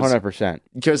opinion. 100%.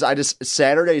 Because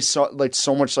Saturday is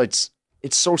so much it's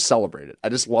so celebrated. I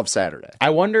just love Saturday.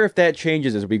 I wonder if that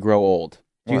changes as we grow old.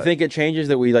 Do you think it changes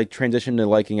that we transition to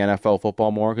liking NFL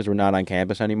football more because we're not on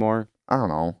campus anymore? I don't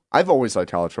know. I've always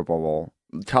liked college football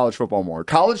more.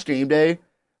 College game day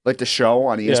like the show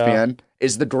on ESPN,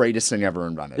 is the greatest thing ever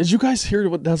invented. Did you guys hear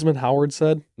what Desmond Howard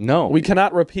said? No. We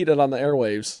cannot repeat it on the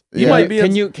airwaves.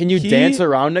 Can you dance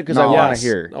around it? Because I want to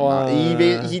hear.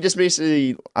 He just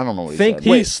basically, I don't know what he said.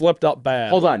 He slipped up bad.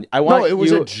 Hold on. It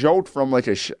was a joke from like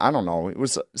I don't know. It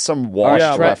was some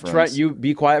washed reference. Trent, you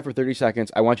be quiet for 30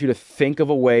 seconds. I want you to think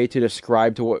of a way to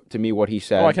describe to me what he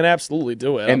said. Oh, I can absolutely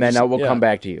do it. And then I will come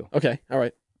back to you. Okay. All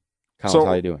right. Collins,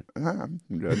 how you doing? I'm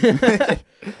good.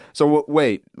 So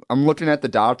wait, I'm looking at the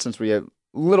dots since we have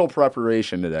little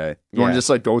preparation today. You want to just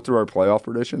like go through our playoff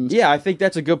predictions? Yeah, I think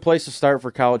that's a good place to start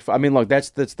for college. I mean, look, that's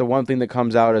the one thing that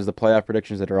comes out as the playoff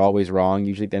predictions that are always wrong.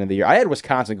 Usually at the end of the year, I had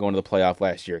Wisconsin going to the playoff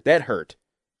last year. That hurt.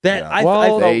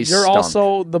 You're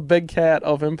also the big cat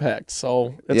of Impact,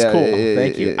 so it's cool.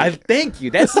 Thank you. Thank you.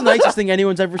 That's the nicest thing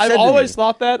anyone's ever said. I've always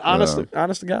thought that. Honest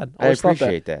to God, I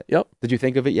appreciate that. Yep. Did you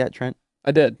think of it yet, Trent?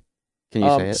 I did. Can you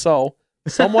say it? So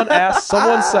someone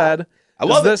said,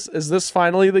 "Is this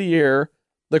finally the year?"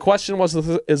 The question was,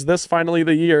 "Is this finally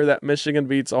the year that Michigan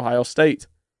beats Ohio State?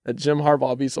 That Jim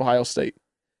Harbaugh beats Ohio State?"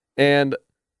 And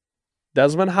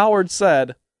Desmond Howard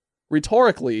said,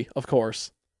 rhetorically, of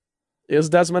course, "Is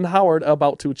Desmond Howard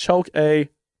about to choke a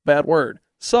bad word?"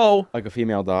 So, like a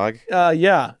female dog.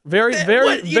 Yeah, very.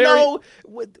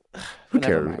 Who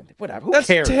cares? Whatever. Who That's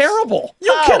cares? terrible.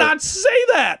 You cannot say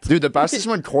that, dude. The best is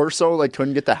when Corso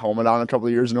couldn't get the helmet on a couple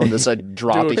of years ago and just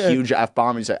dropped a huge F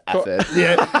bomb. He said, "F it."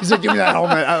 Yeah, he's like, "Give me that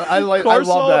helmet." I love that.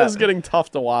 Corso is getting tough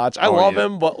to watch. I love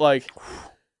him, but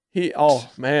he. Oh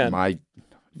man, my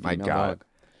God. Dog.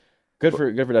 Good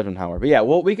for Desmond Howard. But yeah,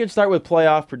 well, we can start with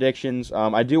playoff predictions.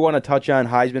 I do want to touch on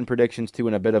Heisman predictions too,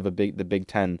 in a bit of the Big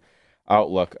Ten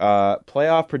outlook.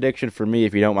 Playoff prediction for me,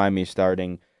 if you don't mind me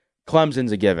starting,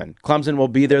 Clemson's a given. Clemson will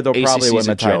be there. They'll probably win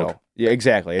the title. Joke. Yeah,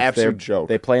 exactly. Absolute joke.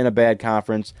 They play in a bad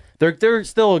conference. They're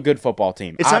still a good football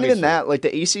team. It's obviously. Not even that. Like the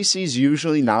ACC is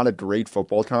usually not a great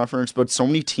football conference, but so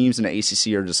many teams in the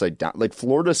ACC are just like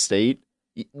Florida State.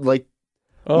 Florida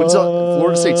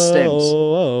State stinks.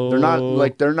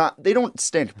 They don't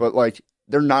stink, but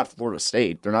they're not Florida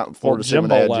State. They're not Florida State.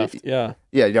 Jimbo left. Yeah.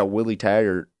 Yeah, you got Willie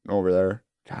Taggart over there.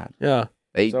 God. Yeah.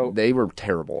 They were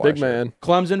terrible. Big man.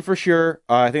 Clemson for sure.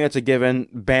 I think that's a given.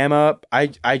 Bama, I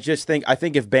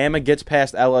think if Bama gets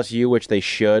past LSU, which they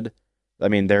should, I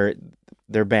mean they're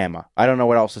Bama. I don't know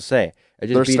what else to say.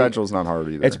 Their schedule's not hard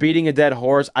either. It's beating a dead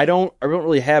horse. I don't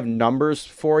really have numbers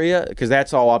for you because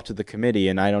that's all up to the committee,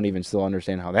 and I don't even still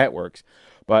understand how that works.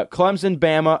 But Clemson,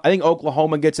 Bama, I think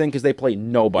Oklahoma gets in because they play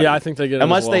nobody. Yeah, I think they get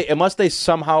in unless they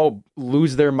somehow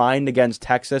lose their mind against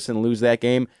Texas and lose that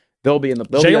game. They'll be in the.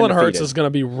 Jalen Hurts is going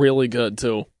to be really good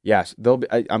too. Yes, they'll be.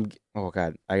 Oh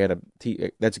God, I got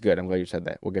to. That's good. I'm glad you said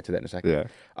that. We'll get to that in a second.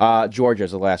 Yeah. Georgia's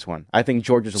the last one. I think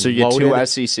Georgia's so you loaded. Get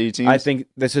 2 SEC teams. I think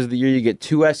this is the year you get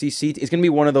 2 SEC. It's going to be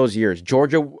one of those years.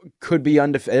 Georgia could be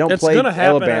undefeated. They don't play Alabama. It's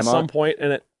going to happen at some point,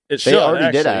 and it should. They already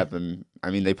actually did happen. I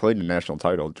mean, they played in the national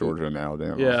title, Georgia and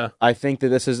Alabama. Yeah. I think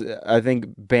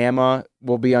Bama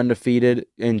will be undefeated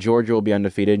and Georgia will be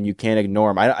undefeated, and you can't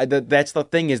ignore them. That's the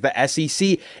thing is the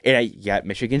SEC, and you got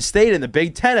Michigan State and the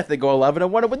Big Ten. If they go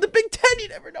 11-1 and win the Big Ten, you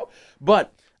never know.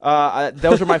 But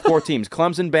those are my 4 teams: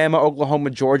 Clemson, Bama, Oklahoma,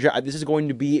 Georgia. I think this is going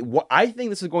to be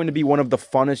one of the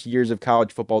funnest years of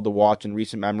college football to watch in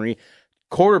recent memory.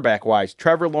 Quarterback-wise,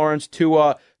 Trevor Lawrence,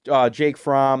 Tua, Jake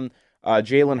Fromm,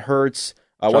 Jalen Hurts.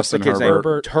 What's the kid's name?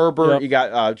 Herbert. Yep. You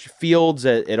got Fields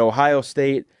at Ohio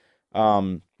State.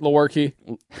 Lewerke.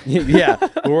 Yeah,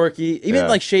 Lewerke.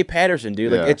 Even Shea Patterson,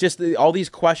 dude. It's just all these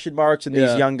question marks and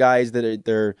these young guys that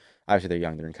they're obviously they're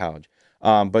young. They're in college.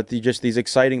 But just these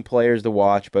exciting players to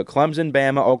watch. But Clemson,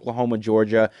 Bama, Oklahoma,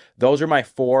 Georgia. Those are my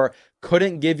 4.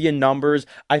 Couldn't give you numbers.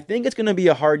 I think it's going to be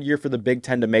a hard year for the Big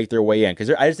Ten to make their way in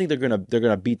because I just think they're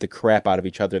gonna beat the crap out of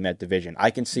each other in that division. I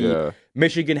can see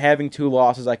Michigan having 2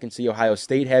 losses. I can see Ohio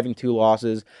State having 2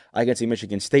 losses. I can see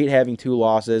Michigan State having 2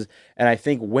 losses. And I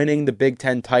think winning the Big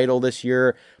Ten title this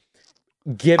year,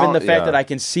 given the fact that I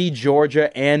can see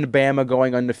Georgia and Bama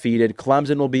going undefeated,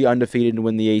 Clemson will be undefeated and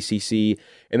win the ACC,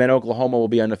 and then Oklahoma will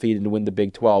be undefeated and win the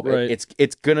Big 12. Right.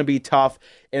 It's going to be tough,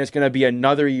 and it's going to be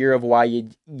another year of why you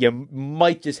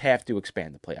might just have to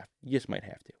expand the playoff. You just might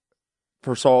have to.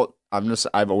 First of all,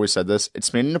 I've always said this.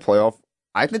 Expanding the playoff,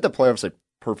 I think the playoffs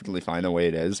perfectly fine the way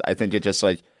it is. I think it just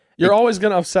you're always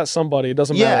going to upset somebody. It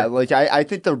doesn't matter. Yeah, I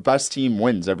think the best team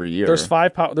wins every year. There's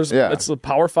 5 it's the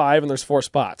Power 5 and there's 4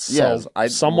 spots. So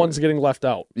someone's getting left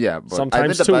out. Yeah, but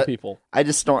sometimes 2 people. I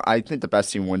think the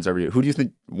best team wins every year. Who do you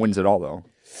think wins it all though?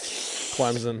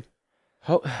 Clemson.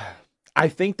 I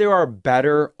think there are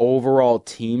better overall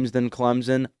teams than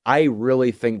Clemson. I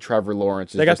really think Trevor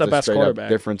Lawrence is the best quarterback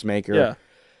difference maker. Yeah.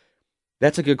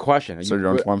 That's a good question. So you're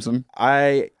on Clemson?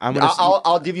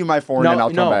 I'll give you my 4 and then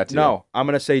I'll come back to you. No, I'm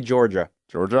going to say Georgia.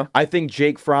 Georgia? I think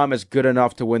Jake Fromm is good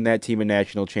enough to win that team a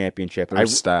national championship. They're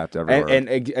stacked everywhere. And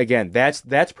again,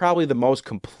 that's probably the most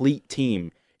complete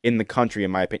team in the country,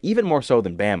 in my opinion. Even more so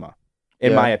than Bama,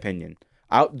 in my opinion.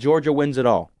 Georgia wins it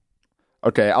all.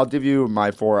 Okay, I'll give you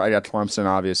my 4. I got Clemson,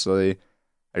 obviously.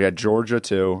 I got Georgia,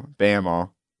 too.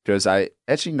 Bama. Because I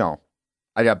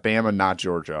got Bama, not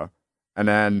Georgia. And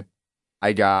then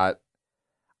I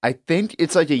think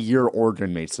it's like a year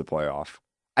Oregon makes the playoff.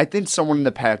 I think someone in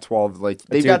the Pac-12,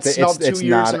 they got snubbed 2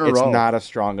 years in a row. It's not a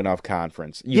strong enough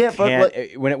conference. But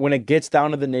when it gets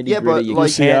down to the nitty-gritty, you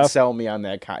can't sell me on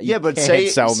that.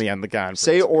 Sell me on the conference.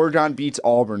 Say Oregon beats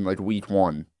Auburn week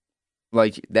 1.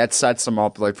 That sets them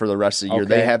up for the rest of the year.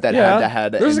 They have that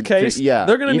head-to-head. There's a case. Yeah,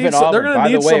 they're going to need. Auburn, they're going to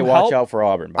need some help. Watch out for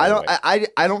Auburn. I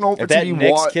don't know if that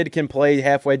next kid can play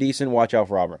halfway decent. Watch out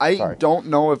for Auburn. I don't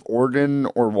know if Oregon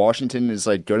or Washington is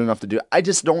good enough to do it. I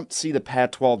just don't see the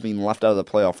Pac-12 being left out of the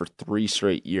playoff for 3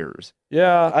 straight years.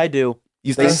 Yeah, I do.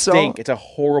 They stink. It's a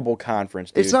horrible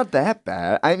conference, dude. It's not that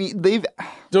bad. I mean,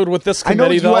 dude, with this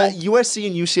committee, I know USC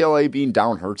and UCLA being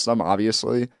down hurts them,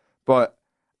 obviously, but.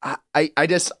 I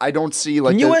don't see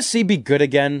Can USC be good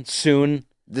again soon?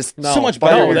 So much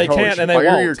better. No, they can't, and they won't.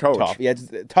 Fire your coach. Tough. Yeah,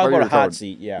 talk about a hot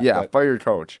seat. Yeah, fire your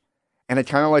coach. And I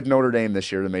kind of like Notre Dame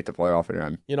this year to make the playoff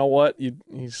again. You know what?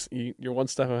 You're one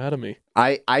step ahead of me.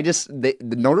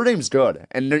 The Notre Dame's good,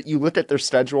 and you look at their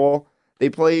schedule.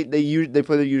 They play the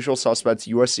usual suspects.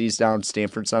 USC's down.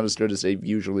 Stanford's not as good as they've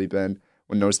usually been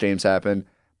when those games happen.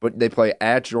 But they play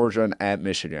at Georgia and at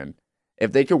Michigan.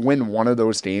 If they could win one of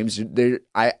those games,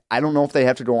 I don't know if they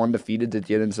have to go undefeated to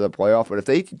get into the playoff, but if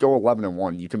they could go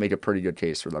 11-1, you can make a pretty good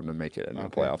case for them to make it in the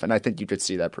playoff, and I think you could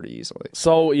see that pretty easily.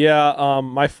 So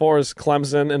my 4 is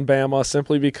Clemson and Bama,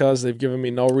 simply because they've given me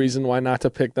no reason why not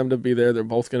to pick them to be there. They're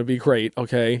both going to be great.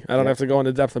 Okay, I don't have to go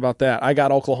into depth about that. I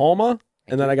got Oklahoma,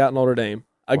 and then I got Notre Dame.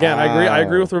 Again, wow. I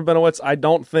agree with Rabinowitz. I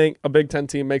don't think a Big Ten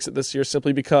team makes it this year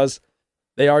simply because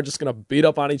they are just going to beat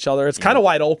up on each other. It's kind of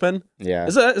wide open. Yeah.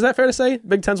 Is that fair to say?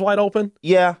 Big Ten's wide open?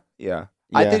 Yeah.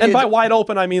 I think and by wide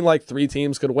open, I mean 3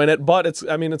 teams could win it, but it's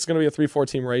going to be a 3-4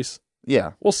 team race.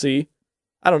 Yeah. We'll see.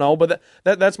 I don't know, but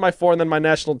that's my 4, and then my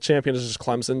national champion is just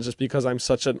Clemson, just because I'm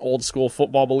such an old school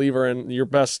football believer, and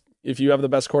if you have the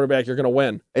best quarterback, you're going to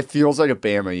win. It feels like a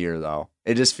Bama year, though.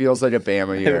 It just feels like a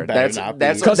Bama year. That's why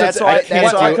because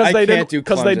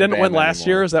they didn't win last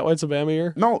year. Is that why it's a Bama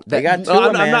year? No, they got.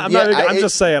 I'm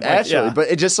just saying.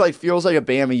 But it just feels like a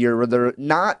Bama year where they're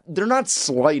not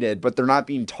slighted, but they're not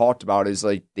being talked about as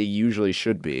they usually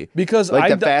should be. Because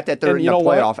the fact that they're in the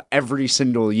playoff every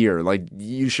single year,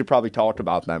 you should probably talk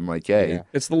about them. Hey,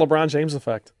 it's the LeBron James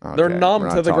effect. Okay, they're numb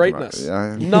to the greatness.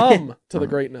 Numb to the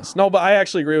greatness. No, but I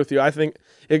actually agree with you. I think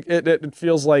it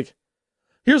feels like.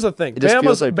 Here's the thing.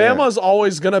 Bama's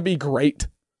always going to be great.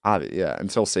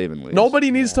 Until Saban leaves. Nobody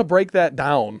needs to break that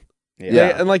down.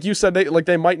 Yeah. And like you said,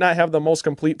 they might not have the most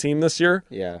complete team this year.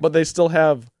 Yeah. But they still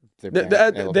have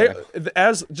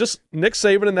as just Nick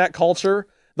Saban and that culture,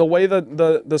 the way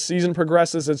the season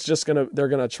progresses, it's just they're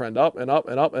gonna trend up and up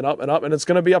and up and up and up, and it's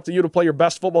gonna be up to you to play your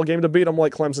best football game to beat them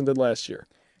like Clemson did last year.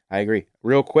 I agree.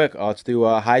 Real quick, let's do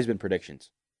Heisman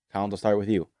predictions. Collins, I'll start with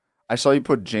you. I saw you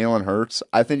put Jalen Hurts.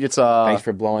 I think it's Thanks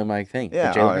for blowing my thing.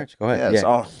 Yeah, Jalen Hurts. Go ahead. Yes,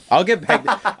 yeah. I'll get back.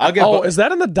 Is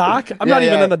that in the doc? I'm not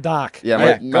even in the doc.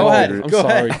 Yeah, go ahead. Go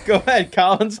ahead,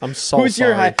 Collins. I'm so Who's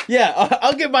sorry. Your high? Yeah,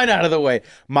 I'll get mine out of the way.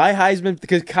 My Heisman,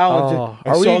 because Collins.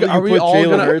 Are we all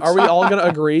gonna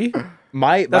agree?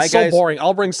 That's so boring.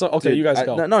 I'll bring some. Okay, dude, you guys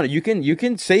go. No. You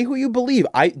can say who you believe.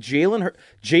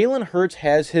 Jalen Hurts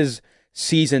has his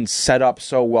season set up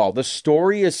so well. The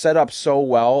story is set up so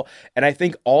well, and I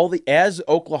think as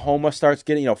Oklahoma starts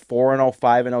getting 4-0,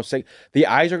 5-0, 6, the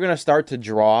eyes are going to start to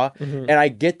draw. Mm-hmm. And I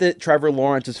get that Trevor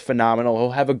Lawrence is phenomenal.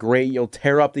 He'll have he'll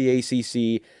tear up the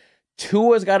ACC.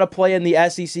 Tua's got to play in the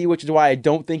SEC, which is why I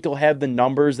don't think he'll have the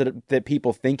numbers that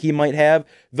people think he might have.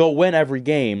 They'll win every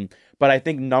game, but I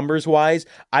think numbers-wise,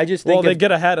 I just think they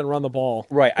get ahead and run the ball.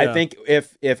 Right. Yeah. I think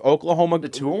if Oklahoma...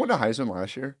 Did Tua win a Heisman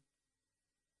last year?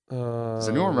 Does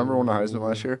anyone remember when the Heisman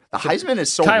last year? The Heisman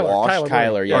is so washed.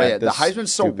 Kyler, yeah. The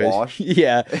Heisman's so washed.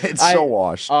 Yeah. It's so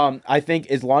washed. I think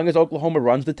as long as Oklahoma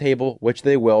runs the table, which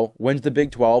they will, wins the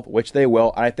Big 12, which they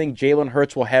will, and I think Jalen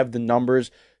Hurts will have the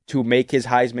numbers to make his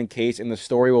Heisman case, and the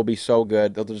story will be so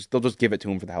good, they'll just give it to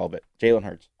him for the hell of it. Jalen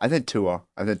Hurts. I think Tua.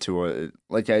 When over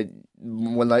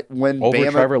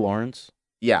Bama, Trevor Lawrence?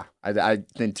 Yeah, I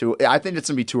think Tua. I think it's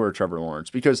gonna be Tua or Trevor Lawrence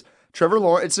because Trevor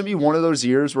Lawrence, it's going to be one of those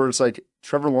years where it's like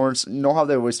Trevor Lawrence, you know how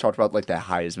they always talked about like that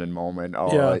Heisman moment?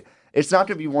 Like, it's not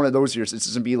going to be one of those years. It's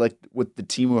going to be like with the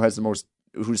team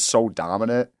who's so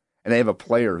dominant, and they have a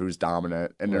player who's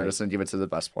dominant, and they're just going to give it to the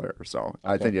best player. So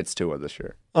I think it's Tua this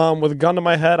year. With a gun to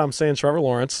my head, I'm saying Trevor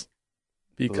Lawrence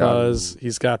because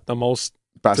he's got the most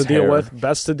best to deal hair. with.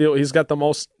 Best to deal. He's got the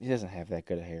most. He doesn't have that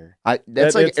good hair.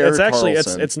 That's like Eric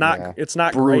it's not it's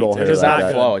not brutal great. hair. It's like not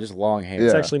that. good. Just long hair.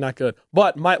 It's actually not good.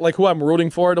 But who I'm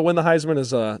rooting for to win the Heisman is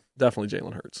definitely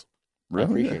Jalen Hurts. Really? I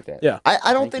appreciate that. Yeah,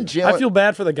 I don't think Jalen. I feel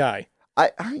bad for the guy.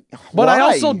 But I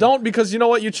also don't, because you know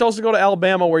what? You chose to go to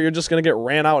Alabama where you're just going to get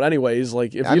ran out anyways.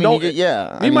 Like if you don't, me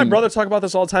and my brother talk about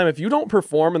this all the time. If you don't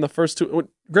perform in the first two,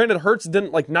 granted, Hurts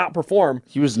didn't like not perform.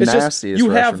 He was it's nasty. Just, you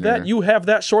have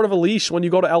that short of a leash when you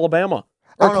go to Alabama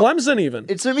or Clemson even.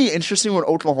 It's gonna be interesting what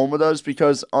Oklahoma does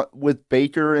because with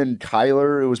Baker and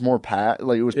Kyler, it was more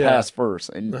pass first,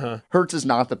 and Hurts is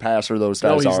not the passer those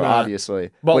guys are not.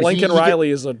 Obviously. But Lincoln Riley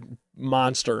is a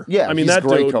monster. Yeah, I mean he's that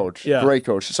great dude, coach. Yeah. Great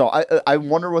coach. So I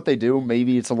wonder what they do.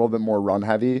 Maybe it's a little bit more run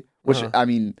heavy, which I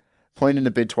mean, playing in the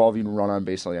Big 12, you can run on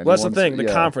basically anyone. Well, that's the thing. The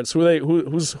conference.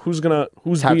 Who's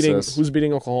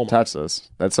beating Oklahoma? Texas.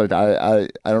 That's like I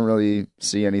don't really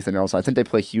see anything else. I think they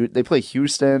play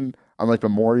Houston on like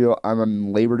Memorial. I'm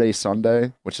on Labor Day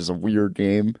Sunday, which is a weird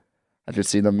game. I could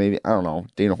see them maybe. I don't know.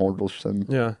 Dana Hordelson.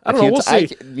 Yeah, I don't know. We'll see.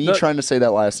 Trying to say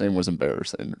that last name was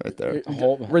embarrassing right there.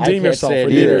 Redeem yourself.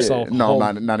 No,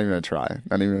 not even gonna try.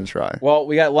 Not even gonna try. Well,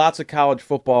 we got lots of college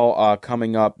football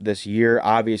coming up this year.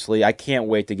 Obviously, I can't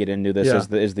wait to get into this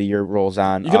as the year rolls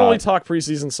on. You can only talk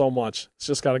preseason so much. It's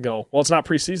just got to go. Well, it's not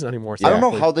preseason anymore. I don't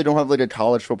know how they don't have like a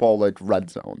college football like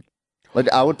red zone. Like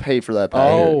I would pay for that.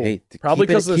 Probably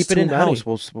because keep it in house.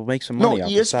 We'll make some money. No,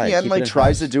 ESPN like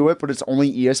tries to do it, but it's only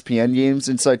ESPN games.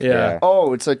 It's like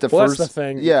it's like the first. That's the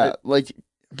thing. Yeah, like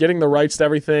getting the rights to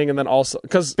everything, and then also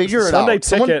because Sunday out.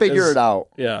 Someone figure it out.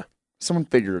 Yeah, someone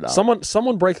figure it out.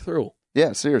 Someone break through.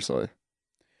 Yeah, seriously.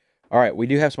 All right, we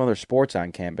do have some other sports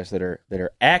on campus that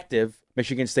are active.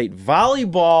 Michigan State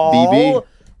volleyball. BB,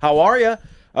 how are you?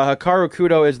 Hikaru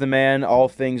Kudo is the man. All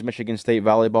things Michigan State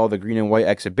volleyball. The green and white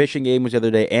exhibition game was the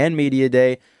other day and media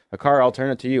day. Hikaru, I'll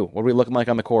turn it to you. What are we looking like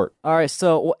on the court? All right,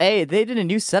 so they did a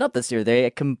new setup this year. They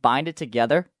combined it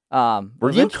together.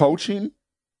 Were you coaching?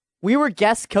 We were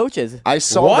guest coaches. I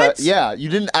saw that. Yeah, you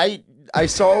didn't. I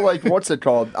saw like what's it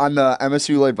called on the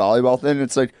MSU like volleyball thing.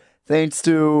 It's like. Thanks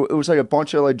to, it was like a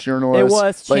bunch of like journalists. It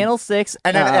was Channel 6.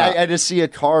 And I just see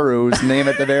Hikaru's name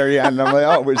at the very end. And I'm like,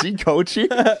 oh, was he coaching?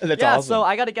 That's awesome. So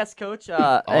I got a guest coach.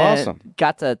 Awesome. And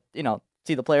got to,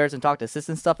 see the players and talk to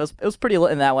assistants and stuff. It was pretty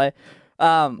lit in that way.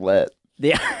 Lit.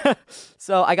 Yeah.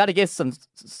 So I got to give some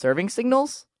serving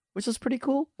signals, which is pretty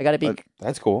cool. I got to be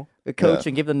that's cool. A coach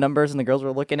and give them numbers, and the girls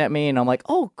were looking at me, and I'm like,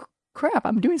 oh, crap,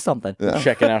 I'm doing something. Yeah.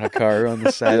 Checking out Hikaru on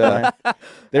the sideline.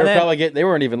 They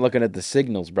weren't even looking at the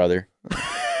signals, brother.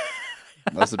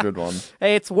 That's a good one.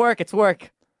 Hey, it's work.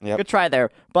 Yep. Good try there.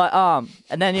 But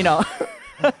and then and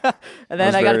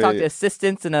then I got to talk to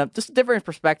assistants and just a different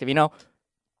perspective.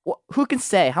 Who can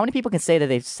say? How many people can say that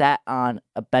they've sat on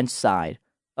a bench side?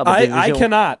 I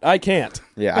cannot. I can't.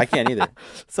 Yeah, I can't either.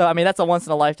 So I mean, that's a once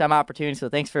in a lifetime opportunity. So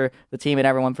thanks for the team and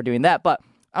everyone for doing that. But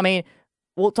I mean,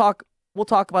 we'll talk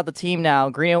about the team now.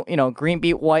 Green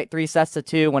beat white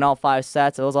 3-2, win all 5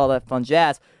 sets. It was all that fun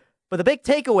jazz. But the big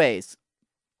takeaways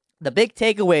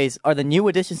are the new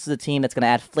additions to the team that's going to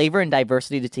add flavor and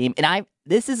diversity to the team. And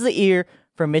this is the year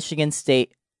for Michigan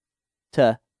State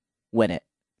to win it.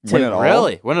 Win it all?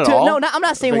 Really? Win it all? No, I'm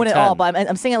not saying win it all, but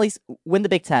I'm saying at least win the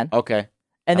Big Ten. Okay.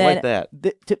 And I then like that.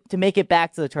 To make it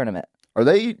back to the tournament. Are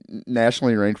they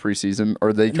nationally ranked preseason,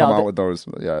 or they come out with those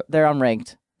yet? They're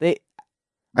unranked.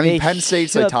 Penn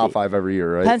State's like top 5 every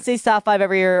year, right? Penn State's top 5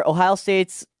 every year. Ohio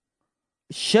State's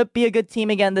should be a good team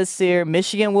again this year.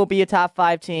 Michigan will be a top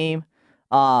 5 team.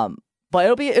 But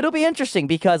it'll be interesting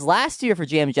because last year for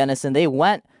James Jennison, they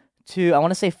went to, I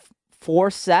want to say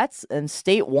 4 sets, and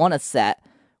State won a set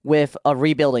with a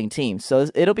rebuilding team. So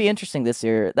it'll be interesting this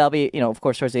year. That'll be, of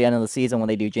course, towards the end of the season when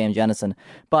they do James Jennison.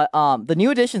 But the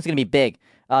new addition is going to be big.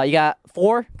 You got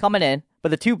 4 coming in. But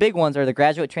the 2 big ones are the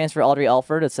graduate transfer Audrey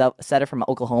Alford, a setter from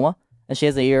Oklahoma, and she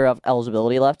has a year of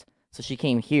eligibility left, so she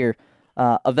came here.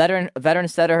 A veteran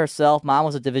setter herself. Mom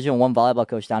was a Division I volleyball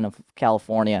coach down in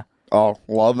California. Oh,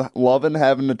 loving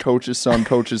having the coach's son,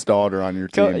 coach's daughter on your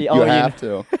team. You have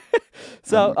to.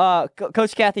 So,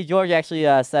 Coach Kathy George actually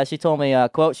said, she told me,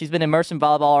 quote, she's been immersed in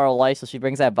volleyball all her life, so she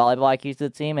brings that volleyball IQ to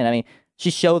the team, and I mean, she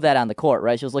showed that on the court,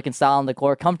 right? She was looking solid on the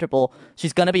court, comfortable.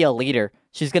 She's going to be a leader.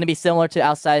 She's going to be similar to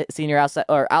outside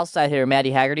hitter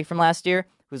Maddie Haggerty from last year,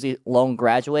 who's the lone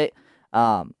graduate.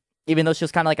 even though she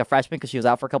was kind of like a freshman because she was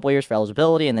out for a couple of years for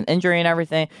eligibility and then injury and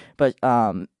everything. But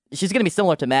she's going to be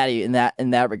similar to Maddie in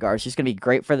that regard. She's going to be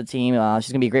great for the team.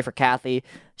 She's going to be great for Kathy.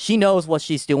 She knows what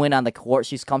she's doing on the court.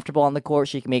 She's comfortable on the court.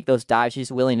 She can make those dives.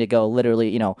 She's willing to go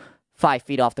literally, 5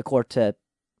 feet off the court to,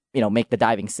 make the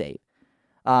diving save.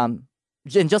 And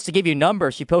just to give you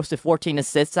numbers, she posted 14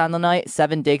 assists on the night,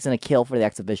 7 digs, and a kill for the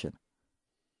exhibition.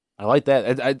 I like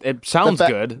that. It sounds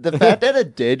good. The fact that a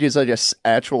dig is like an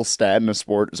actual stat in a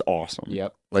sport is awesome.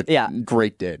 Yep.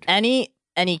 Great dig. Any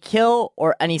kill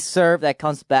or any serve that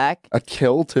comes back. A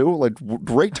kill, too?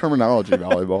 Great terminology,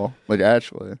 volleyball.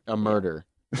 Actually. A murder.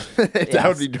 That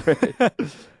would be great.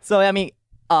 So,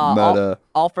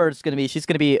 Alford's she's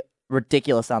going to be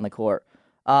ridiculous on the court.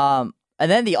 And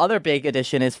then the other big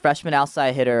addition is freshman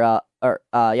outside hitter,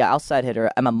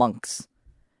 Emma Monks.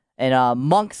 And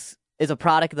Monks is a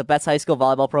product of the best high school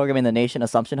volleyball program in the nation,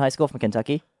 Assumption High School from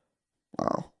Kentucky.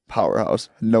 Wow. Powerhouse.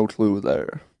 No clue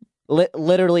there.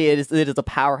 Literally, it is a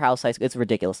powerhouse high school. It's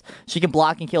ridiculous. She can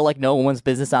block and kill like no one's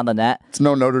business on the net. It's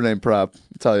no Notre Dame prep, I'll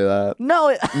tell you that.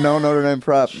 No Notre Dame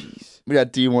prep. Jeez. We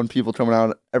got D1 people coming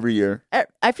out every year.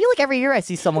 I feel like every year I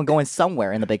see someone going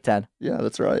somewhere in the Big Ten. Yeah,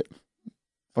 that's right.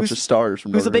 Bunch of stars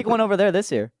from Who's Notre the big Dame one over there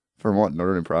this year? From what?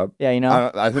 Notre Dame prep?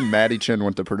 Yeah, I think Maddie Chin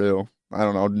went to Purdue. I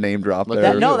don't know, name drop there.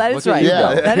 That is right.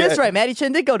 Yeah. That is right. Maddie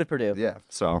Chin did go to Purdue. Yeah,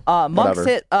 so Monks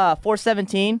hit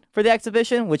 417 for the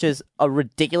exhibition, which is a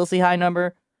ridiculously high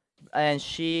number. And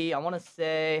she, I want to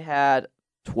say, had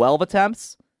 12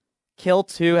 attempts, killed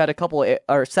 2, had a couple,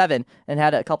 or 7, and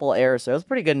had a couple of errors. So it was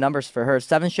pretty good numbers for her.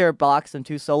 7 shared blocks and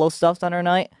 2 solo stuffs on her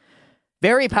night.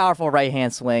 Very powerful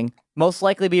right-hand swing. Most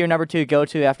likely be your number 2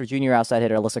 go-to after junior outside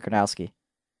hitter Alyssa Karnowski.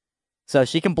 So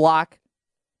she can block,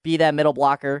 be that middle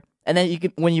blocker. And then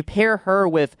when you pair her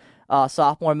with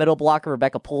sophomore middle blocker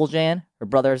Rebecca Poljan, her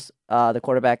brother's the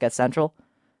quarterback at Central,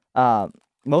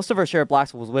 most of her shared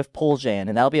blocks was with Poljan,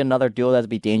 and that'll be another duo that'll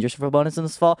be dangerous for opponents in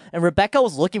this fall. And Rebecca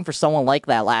was looking for someone like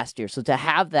that last year. So to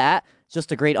have that,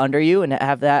 just a great under you, and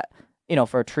have that,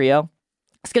 for a trio,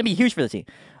 it's going to be huge for the team.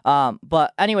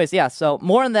 But anyways, yeah, so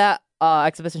more on that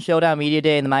Exhibition Showdown Media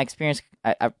Day and my experience.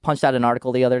 I punched out an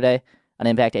article the other day on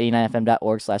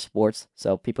impact89fm.org/sports,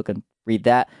 so people can read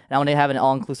that. And I want to have an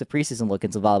all-inclusive preseason look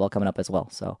into volleyball coming up as well.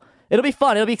 So it'll be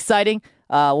fun. It'll be exciting.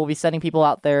 We'll be sending people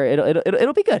out there.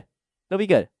 It'll be good. It'll be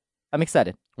good. I'm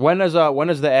excited. When does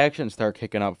the action start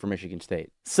kicking up for Michigan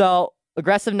State? So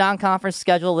aggressive non-conference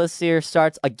schedule this year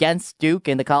starts against Duke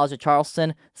in the College of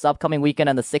Charleston this upcoming weekend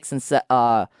on the 6th and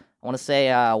I want to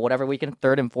say whatever weekend,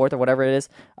 3rd and 4th or whatever it is.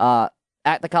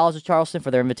 At the College of Charleston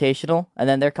for their invitational, and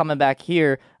then they're coming back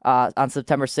here on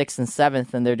September 6th and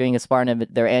 7th, and they're doing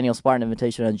their annual Spartan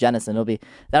Invitational in Jenison.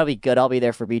 That'll be good. I'll be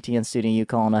there for BTN Student U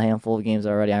calling a handful of games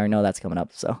already. I already know that's coming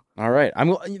up. So all right,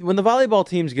 when the volleyball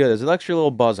team's good, there's an extra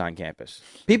little buzz on campus.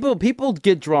 People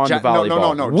get drawn to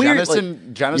volleyball. No. Weird,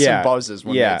 Jenison buzzes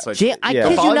when it's like. The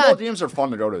volleyball games are fun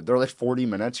to go to. They're like 40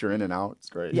 minutes. You're in and out. It's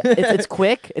great. Yeah, it's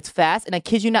quick. It's fast, and I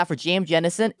kid you not, for JM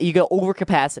Jenison, you go over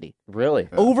capacity. Really?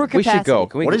 Over capacity. We should go.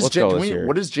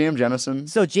 What is JM Jenison?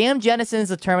 So JM Jenison is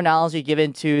the terminology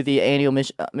given to the annual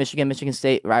Michigan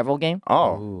State rival game.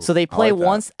 Oh, so they play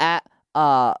once at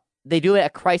they do it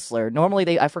at Chrysler.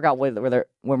 Normally I forgot where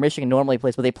Michigan normally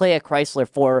plays, but they play at Chrysler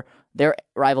for their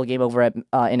rival game over at in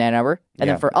Ann Arbor. And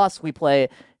then for us, we play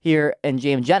here in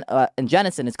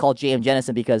Jenison. It's called JM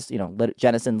Jenison because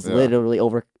Jenison's literally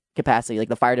over capacity. Like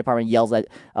the fire department yells at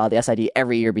the SID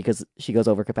every year because she goes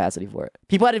over capacity for it.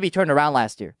 People had to be turned around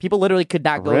last year. People literally could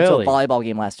not go to a volleyball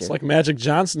game last year. It's like Magic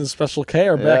Johnson and Special K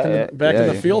are back in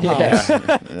the field house.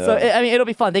 So it'll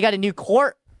be fun. They got a new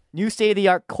court, new state of the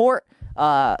art court.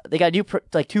 They got a new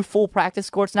 2 full practice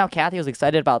courts now. Kathy was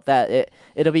excited about that.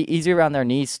 It'll be easier on their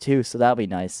knees too, so that'll be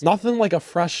nice. Nothing like a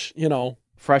fresh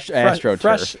fresh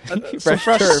AstroTurf. Fresh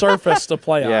surface to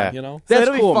play on, So That's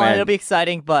it'll cool, be fun. man. It'll be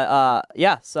exciting, but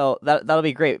so that'll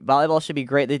be great. Volleyball should be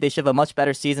great. They should have a much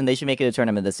better season. They should make it a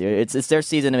tournament this year. It's their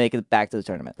season to make it back to the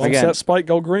tournament. Again, Spike,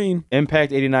 go green.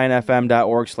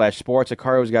 Impact89fm.org/sports.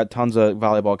 Akaru's got tons of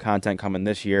volleyball content coming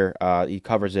this year. He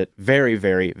covers it very,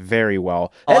 very, very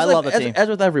well. I love the team. As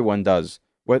with everyone does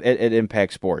at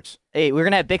Impact Sports. Hey, we're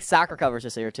going to have big soccer coverage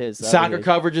this year, too. So soccer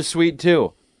coverage is sweet,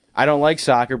 too. I don't like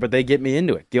soccer, but they get me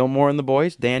into it. Gilmore and the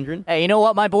boys, Dandrin. Hey, you know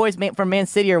what? My boys from Man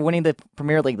City are winning the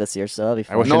Premier League this year, so that'll be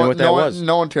fun. I wish I knew what that was.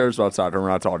 No one cares about soccer. We're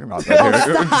not talking about that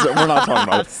here. We're not talking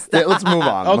about it. Yeah, let's move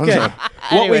on. Okay.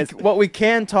 What we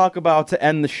can talk about to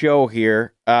end the show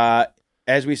here,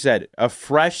 as we said, a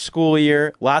fresh school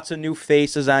year, lots of new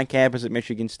faces on campus at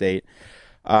Michigan State.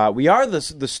 We are the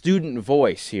student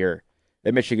voice here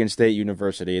at Michigan State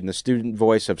University and the student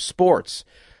voice of sports.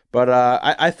 But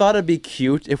I thought it'd be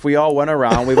cute if we all went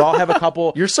around. We all have a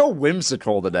couple. You're so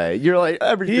whimsical today. You're like,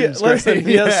 everything's great.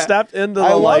 He has stepped into the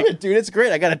I love it, dude. It's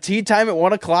great. I got a tea time at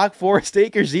 1 o'clock, Forest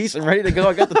Acres East. I'm ready to go.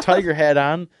 I got the Tiger hat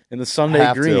on in the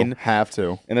Sunday green. Have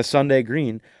to. In the Sunday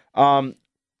green.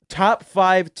 Top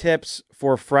 5 tips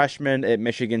for freshmen at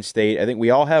Michigan State. I think we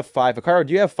all have 5. Hikaru,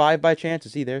 do you have 5 by chance?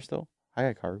 Is he there still? Hi,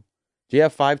 Hikaru. Do you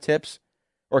have 5 tips?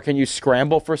 Or can you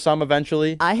scramble for some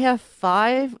eventually? I have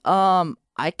 5.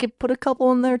 I could put a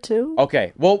couple in there too.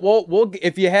 Okay. We'll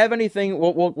if you have anything,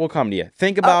 we'll come to you.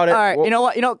 Think about it. All right. You know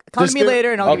what? Come to me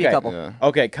later, and I'll give you a couple. Yeah.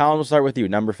 Okay, Colin, we'll start with you.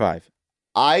 Number 5.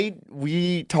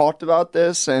 We talked about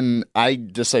this, and I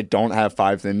just don't have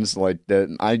 5 things like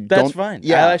that. That's fine.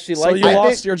 Yeah, I actually like. So you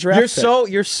lost your draft.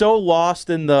 You're so lost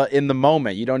in the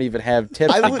moment. You don't even have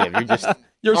tips to give.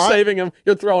 You're just saving him.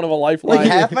 You're throwing him a lifeline. Like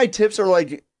half my tips are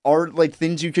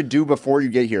things you could do before you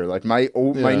get here. Like my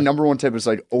number 1 tip is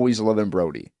always live in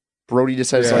Brody. Brody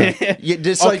just has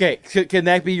okay. Can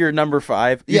that be your number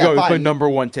 5? You go 5. My number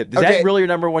 1 tip. Is that really your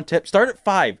number 1 tip? Start at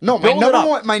 5. No, my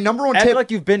number one Act tip. like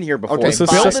you've been here before. Okay, so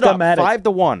build it up 5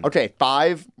 to 1. Okay,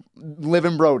 5. Live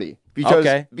in Brody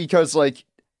because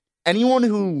anyone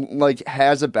who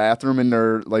has a bathroom in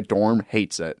their dorm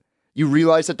hates it. You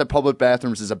realize that the public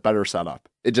bathrooms is a better setup.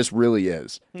 It just really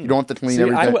is. You don't have to clean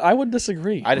everything. I would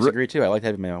disagree. I disagree too. I like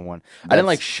having my own one. I didn't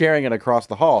like sharing it across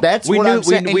the hall. That's what I'm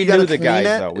saying. We knew the guys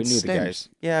though. We knew the guys.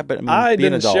 Yeah, but I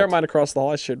didn't share mine across the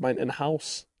hall. I shared mine in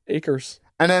house. Acres.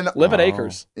 And then live at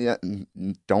Acres. Yeah,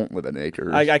 don't live at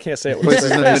Acres. I can't say it.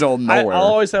 Places in the middle of nowhere. I'll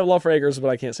always have love for Acres, but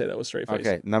I can't say that with straight face.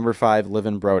 Okay, number 5, live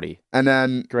in Brody. And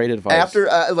then great advice. After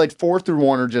 4 through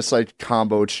 1 are just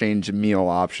combo exchange meal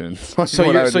options.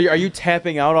 So are you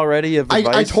tapping out already of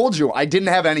advice? I told you I didn't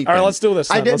have anything. All right, let's do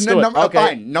this. Let's do it. Okay.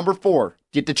 Fine. Number 4.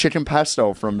 Get the chicken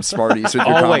pesto from Smarties with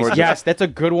your always, combo. Yes, that's a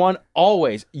good one.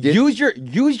 Always use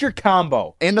your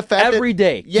combo. And the fact every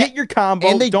day. Get your combo.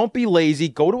 And don't be lazy.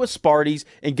 Go to a Smarties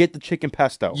and get the chicken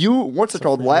pesto. What's it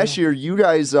called? Last year, you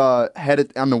guys had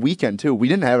it on the weekend too. We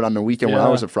didn't have it on the weekend when I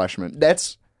was a freshman.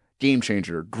 That's game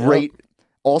changer. Great. Yep.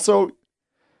 Also,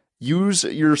 use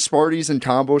your Smarties and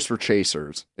combos for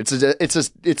chasers. I'm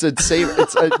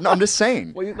just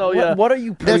saying. Well, what are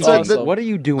you preaching? What are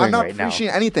you doing right now? I'm not preaching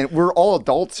anything. We're all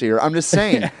adults here. I'm just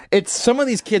saying. Some of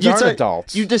these kids aren't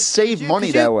adults. You just save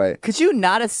money that way. Could you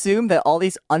not assume that all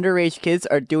these underage kids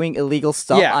are doing illegal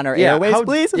stuff on our airways,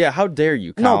 please? Yeah, how dare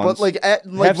you, No, Collins?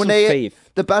 but when they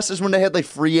the best is when they had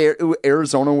free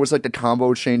Arizona was the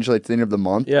combo exchange thing of the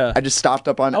month. Yeah, I just stopped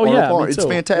up on. It's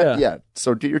fantastic. Yeah,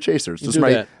 so get your chasers. This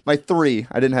is my 3.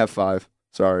 I didn't have 5.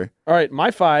 Sorry. All right,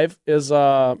 my 5 is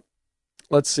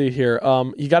let's see here.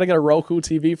 You got to get a Roku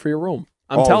TV for your room.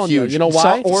 I'm telling you. You know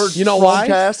why?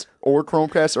 Chromecast or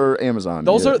Chromecast or Amazon.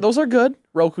 Those are good.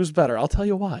 Roku's better. I'll tell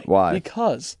you why. Why?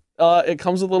 Because it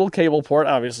comes with a little cable port.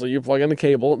 Obviously, you plug in the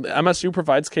cable. MSU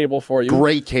provides cable for you.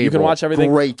 Great cable. You can watch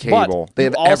everything. Great cable. But they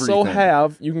have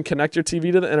everything. You can connect your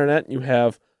TV to the internet. You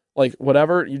have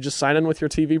whatever. You just sign in with your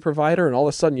TV provider, and all of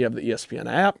a sudden you have the ESPN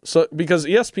app. So because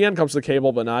ESPN comes with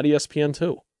cable, but not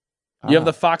ESPN2. You have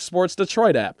the Fox Sports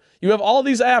Detroit app. You have all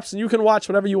these apps, and you can watch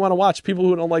whatever you want to watch. People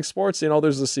who don't like sports, there's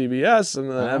the CBS and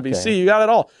the NBC. You got it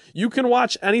all. You can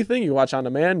watch anything. You watch on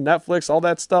demand, Netflix, all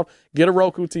that stuff. Get a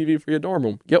Roku TV for your dorm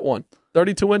room. Get one.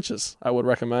 32 inches, I would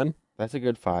recommend. That's a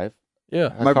good 5.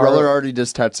 Yeah. My brother already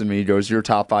just texted me. He goes, your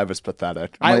top 5 is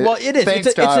pathetic. Well, it is. Thanks,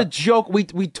 it's a joke. We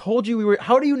told you we were.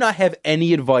 How do you not have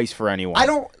any advice for anyone? I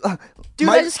don't. Dude,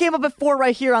 I just came up at 4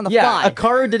 right here on the fly. Yeah,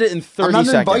 Hikaru did it in 30 seconds. I'm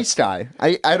not an advice guy.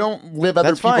 I don't live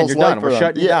other people's life. That's fine. You're done. We're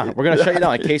shutting you down. We're going to shut you down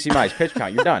like Casey Mize. Pitch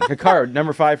count. You're done. Hikaru,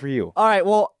 number 5 for you. All right.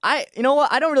 Well, you know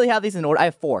what? I don't really have these in order. I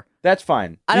have 4. That's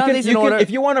fine. I don't have these in order. If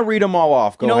you want to read them all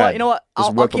off, go ahead. You know what?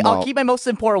 I'll keep my most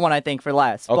important one, I think, for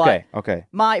last. Okay.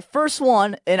 My first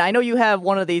one, and I know you have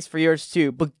one of these for yours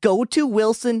too, but go to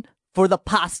Wilson for the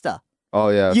pasta. Oh,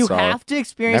 yeah. You have to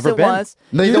experience it once.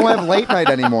 They don't have late night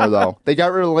anymore, though. They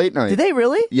got rid of late night. Did they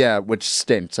really? Yeah, which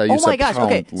stinks. Oh, my gosh.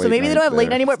 Okay, so maybe they don't have late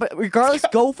night anymore, but regardless,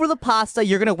 go for the pasta.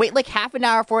 You're going to wait half an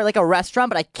hour for it, like a restaurant,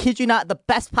 but I kid you not, the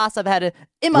best pasta I've had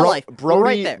in my life.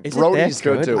 Brody, right there. Brody's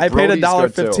good, too. I paid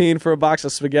 $1.15 for a box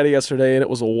of spaghetti yesterday, and it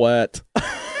was wet.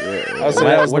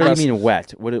 What do you mean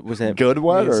wet? What was it? Good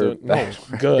wet or no?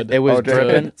 Good. It was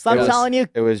dripping. So I'm telling you,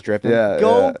 it was dripping. Yeah,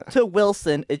 go to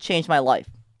Wilson. It changed my life.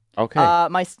 Okay.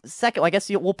 My second, I guess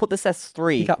we'll put this as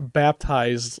 3. He got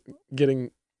baptized getting.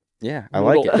 Yeah, I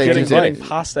like it. Getting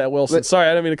pasta at Wilson. Sorry,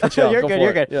 I didn't mean to cut you off.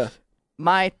 You're good. Yeah.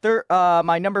 My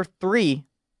number 3,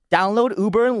 download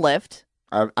Uber and Lyft.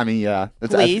 I mean, yeah.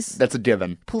 Please. That's a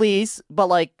given. Please,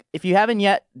 but if you haven't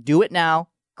yet, do it now.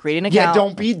 Create an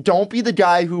account. Yeah, don't be the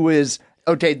guy who is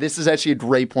okay, this is actually a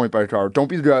great point by Taro. Don't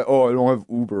be the guy, oh, I don't have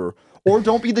Uber. Or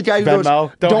don't be the guy who Venmo. goes,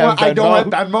 I don't have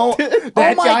Venmo.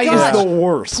 That guy gosh. is the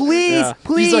worst. Please,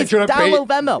 please He's like, download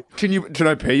Venmo. Can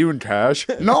I pay you in cash?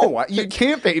 No, you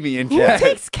can't pay me in Who cash.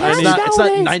 takes cash It's not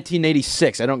nowadays?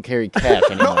 1986. I don't carry cash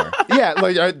anymore. Yeah,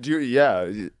 like I do.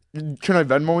 Yeah. Can I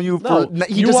Venmo you? No,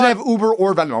 He doesn't have Uber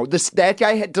or Venmo. That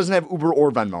guy doesn't have Uber or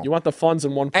Venmo. You want the funds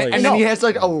in one place. And then he has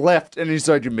like a Lyft, and he's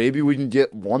like, maybe we can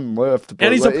get one Lyft.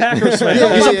 And he's a Packers fan.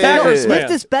 Yeah, He's a yeah, Packers yeah, fan.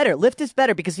 Lyft is better. Lyft is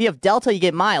better because if you have Delta, you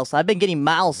get miles. So I've been getting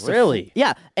miles. Really?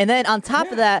 Yeah. And then on top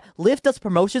of that, Lyft does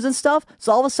promotions and stuff.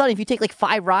 So all of a sudden, if you take like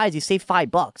 5 rides, you save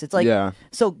 $5. It's like,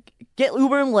 so get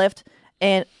Uber and Lyft.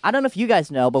 And I don't know if you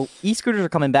guys know, but e-scooters are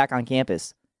coming back on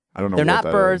campus. I don't know. They're what not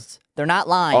that birds. is. They're not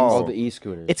limes. Oh, the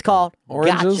e-scooters. It's called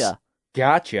Oranges?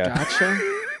 Gotcha. Gotcha.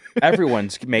 Everyone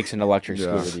makes an electric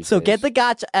scooter these So days. get the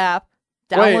Gotcha app.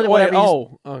 Download it,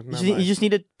 whatever. You just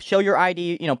need to show your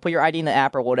ID, put your ID in the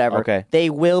app or whatever. Okay. They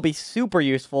will be super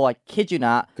useful. I kid you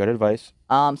not. Good advice.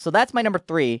 So that's my number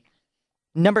 3.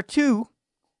 Number 2,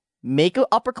 make an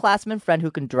upperclassman friend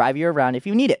who can drive you around if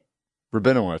you need it.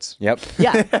 Rabinowitz. Yep.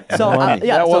 Yeah. So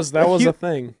that was a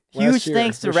thing. Huge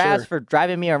thanks to Raz for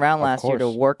driving me around last year to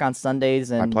work on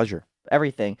Sundays and My pleasure.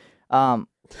 everything.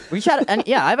 Reach out, and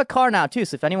I have a car now too.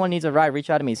 So if anyone needs a ride, reach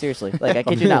out to me. Seriously, like I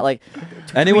kid you not. Like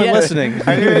anyone listening,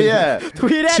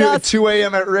 tweet at us. 2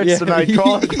 a.m. at Ritz tonight.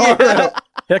 Call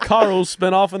Yeah, car will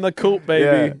spin off in the coupe,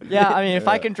 baby. Yeah, I mean, if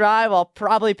I can drive, I'll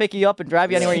probably pick you up and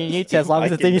drive you anywhere you need to, as long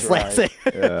as it's in East Lansing.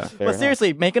 But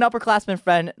seriously, make an upperclassman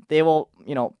friend. They will,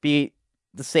 be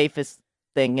the safest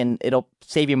thing, and it'll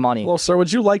save you money. Well, sir,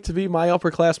 would you like to be my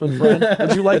upperclassman friend?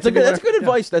 Would you like that's good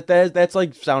advice. That's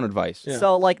like sound advice. Yeah.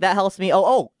 So like that helps me.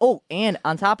 And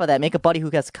on top of that, make a buddy who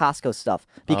has Costco stuff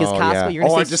because Costco, you're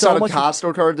gonna save so much. I just got a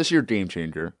Costco card this year. Game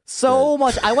changer. So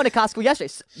much. I went to Costco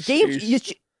yesterday.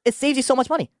 It saves you so much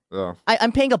money. Oh.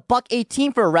 I'm paying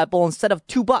 $1.18 for a Red Bull instead of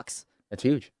 $2. That's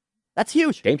huge. That's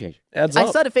huge. Game changer. Adds up.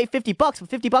 I said to pay $50, but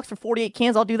 $50 for 48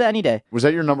 cans, I'll do that any day. Was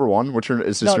that your number one?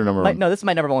 Is this your number one? No, this is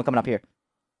my number one coming up here.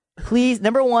 Please,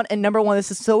 number one,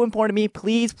 this is so important to me.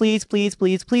 Please, please, please,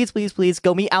 please, please, please, please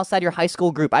go meet outside your high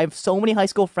school group. I have so many high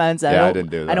school friends. I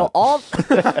didn't do that. I know all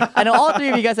 3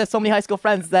 of you guys have so many high school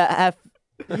friends that have.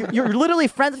 You're literally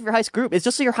friends with your high school group. It's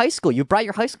just your high school. You brought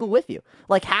your high school with you.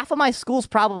 Like half of my school's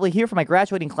probably here for my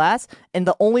graduating class, and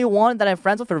the only one that I'm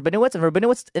friends with is Rabinowitz, and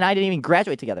Rabinowitz and I didn't even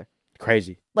graduate together.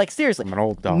 Crazy. Like seriously, I'm an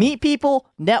old dog. Meet people,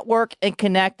 network, and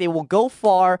connect. They will go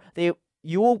far.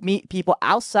 You will meet people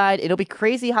outside. It'll be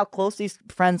crazy how close these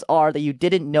friends are that you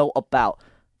didn't know about.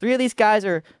 3 of these guys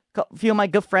are a few of my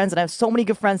good friends, and I have so many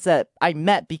good friends that I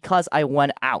met because I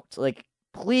went out. Like,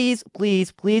 please,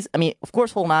 please, please. I mean, of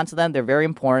course, hold on to them. They're very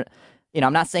important.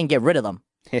 I'm not saying get rid of them.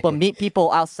 But meet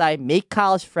people outside, make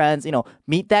college friends,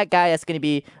 meet that guy that's going to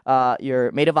be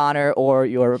your maid of honor or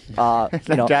your, best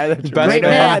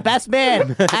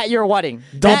man at your wedding.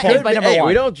 That is my number one.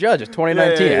 We don't judge. It's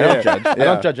 2019. I don't judge. I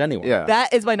don't judge anyone. Yeah.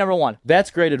 That is my number one.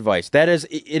 That's great advice.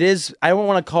 It is, I don't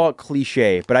want to call it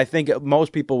cliche, but I think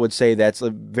most people would say that's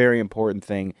a very important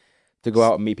thing. To go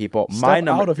out and meet people. Step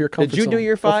out of your comfort Did you do zone.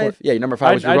 your 5? Yeah, your number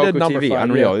 5 was your Roku TV. 5,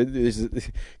 Unreal. Yeah.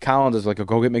 Collins is like,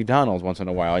 go get McDonald's once in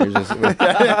a while. You're just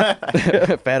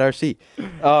fat RC.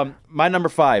 My number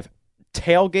 5,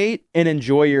 tailgate and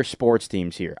enjoy your sports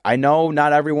teams here. I know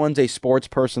not everyone's a sports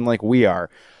person like we are,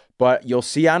 but you'll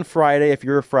see on Friday if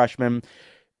you're a freshman,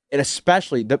 and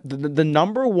especially the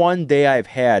number one day I've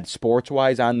had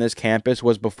sports-wise on this campus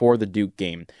was before the Duke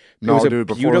game. Before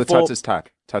the Texas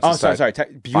Tech. Sorry.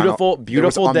 Beautiful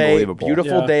day.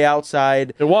 Beautiful day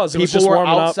outside. It was. People were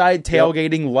outside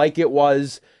tailgating like it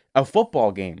was a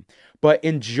football game. But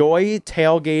enjoy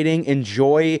tailgating.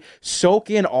 Enjoy, soak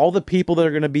in all the people that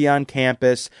are going to be on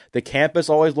campus. The campus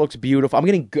always looks beautiful. I'm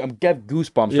getting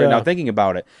goosebumps right now thinking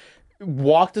about it.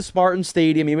 Walk to Spartan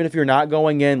Stadium, even if you're not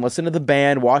going in. Listen to the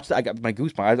band. I got my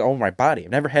goosebumps all over my body.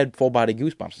 I've never had full body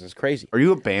goosebumps. This is crazy. Are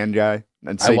you a band guy?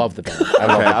 I love the band.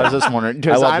 I was just wondering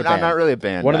because I'm not really a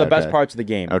band. One of the best parts of the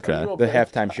game. Okay, the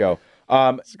halftime show.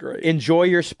 It's great. Enjoy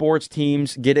your sports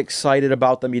teams. Get excited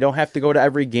about them. You don't have to go to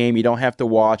every game. You don't have to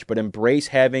watch, but embrace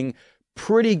having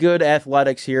pretty good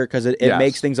athletics here because it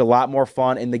makes things a lot more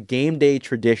fun. And the game day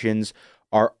traditions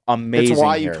are amazing. It's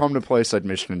why here. you come to a place like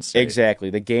Michigan State. Exactly.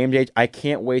 The game day. I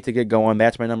can't wait to get going.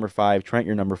 That's my number 5. Trent,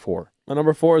 your number 4. My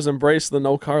number 4 is embrace the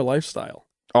no-car lifestyle.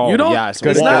 Oh, you don't, yes.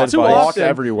 It's not too often. Walk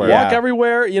everywhere. Walk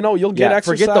everywhere. You'll get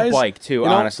exercise. Forget the bike, too,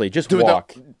 honestly. Just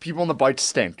walk. People on the bike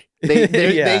stink. They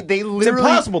literally... It's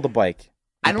impossible to bike.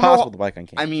 impossible to bike on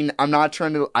campus. I mean, I'm not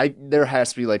trying to. There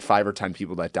has to be like 5 or 10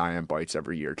 people that die on bikes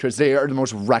every year because they are the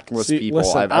most reckless people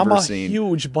I've ever seen. I'm a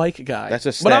huge bike guy. That's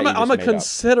a stat but I'm a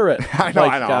considerate bike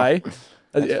guy.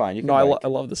 That's fine. You can I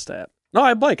love the stat. No,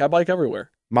 I bike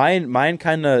everywhere. Mine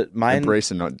tangential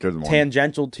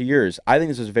to yours. I think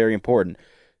this is very important.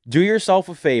 Do yourself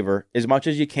a favor as much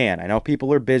as you can. I know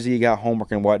people are busy, you got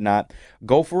homework and whatnot.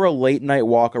 Go for a late night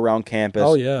walk around campus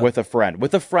with a friend.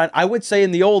 With a friend, I would say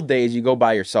in the old days you go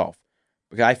by yourself.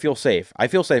 Because I feel safe. I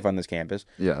feel safe on this campus.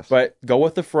 Yes. But go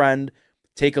with a friend,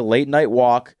 take a late night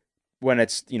walk when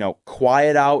it's,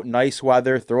 quiet out, nice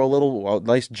weather, throw a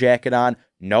nice jacket on,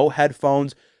 no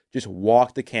headphones. Just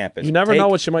walk the campus. You never know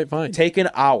what you might find. Take an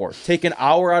hour. Take an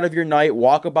hour out of your night.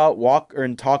 Walk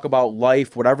and talk about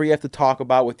life, whatever you have to talk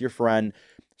about with your friend.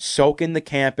 Soak in the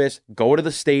campus. Go to the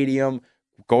stadium.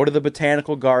 Go to the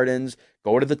botanical gardens.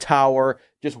 Go to the tower.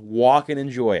 Just walk and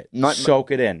enjoy it.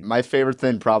 Soak it in. My favorite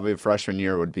thing probably of freshman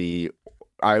year would be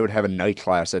I would have a night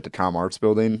class at the Com Arts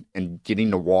building and getting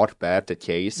to walk back to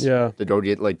Case to go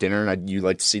get like dinner and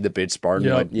you see the big Spartan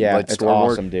it's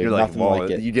awesome, dude. You're Nothing like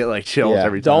it. You get like chills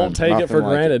every time. Don't take it for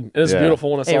granted. It is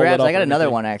beautiful when it's all lit up. Hey, Rabs, I got another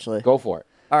one actually. Go for it.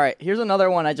 All right, here's another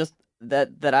one I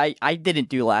didn't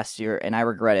do last year and I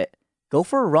regret it. Go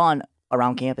for a run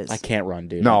around campus. I can't run,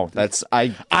 dude. No, that's I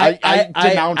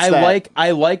denounce that.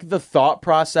 I like the thought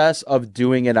process of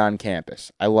doing it on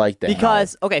campus. I like that.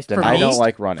 Because I don't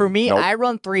like running. For me, I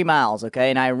run 3 miles, okay,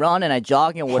 and I run and I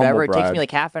jog and whatever. It takes me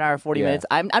like half an hour, 40 minutes.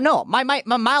 I know my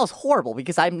mile's horrible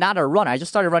because I'm not a runner. I just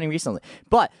started running recently,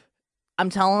 but I'm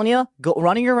telling you, go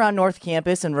running around North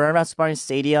Campus and running around Spartan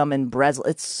Stadium and Breslin.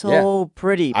 It's so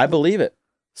pretty. I believe it.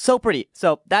 So pretty.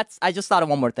 So I just thought of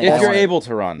one more thing. If you're able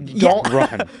to run, don't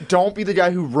run. Don't be the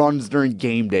guy who runs during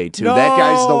game day too. No! That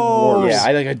guy's the worst.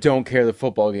 Yeah, I don't care the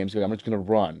football games. I'm just gonna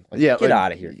run. Get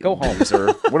out of here. Go home,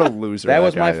 sir. What a loser. That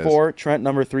was my 4. Trent,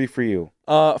 number 3 for you.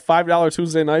 $5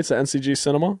 Tuesday nights at NCG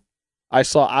Cinema. I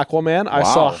saw Aquaman. I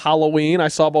saw Halloween. I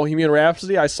saw Bohemian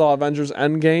Rhapsody. I saw Avengers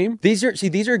Endgame. These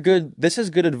are good. This is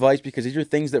good advice because these are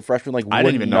things that freshmen I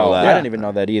didn't even know that. I didn't even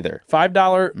know that either.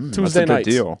 $5 Tuesday nights.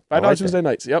 Deal. $5 Tuesday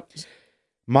nights. Yep.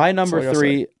 My number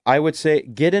 3, I would say,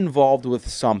 get involved with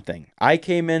something. I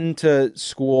came into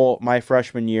school my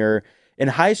freshman year. In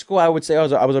high school, I would say I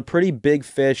was a pretty big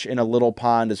fish in a little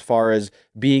pond as far as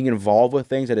being involved with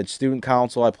things. I did student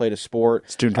council. I played a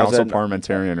sport. Student council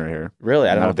parliamentarian right here. Really?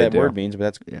 I don't know what that word means, but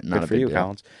that's good for you,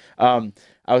 Collins.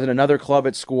 I was in another club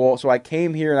at school, so I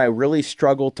came here and I really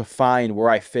struggled to find where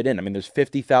I fit in. I mean, there's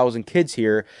 50,000 kids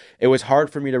here. It was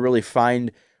hard for me to really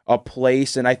find a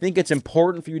place, and I think it's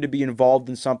important for you to be involved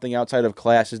in something outside of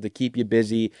classes to keep you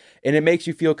busy, and it makes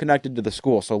you feel connected to the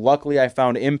school. So luckily I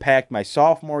found Impact my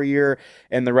sophomore year,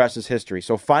 and the rest is history.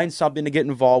 So find something to get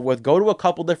involved with. Go to a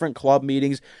couple different club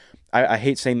meetings. I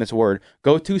hate saying this word.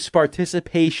 Go to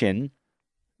Sparticipation.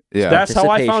 Yeah, that's how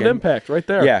I found Impact right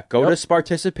there. Yeah, go to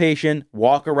Sparticipation,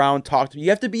 walk around, talk to. You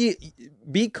have to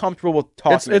be comfortable with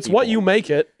talking. It's what you make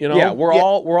it. Yeah, we're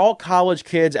all college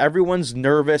kids. Everyone's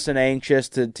nervous and anxious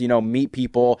to meet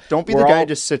people. Don't be the guy who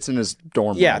just sits in his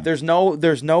dorm room. Yeah, there's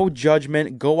no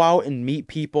judgment. Go out and meet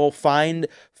people. Find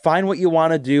what you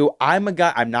want to do. I'm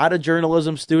not a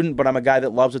journalism student, but I'm a guy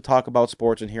that loves to talk about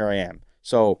sports, and here I am.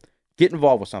 So get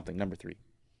involved with something. Number 3.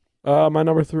 My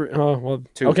number 3.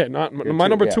 Two. Okay, my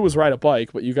number 2 was ride a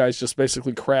bike, but you guys just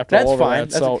basically crapped all over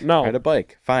that. So no, ride a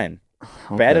bike, fine.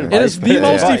 Okay. Bad advice. It is the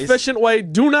most efficient way.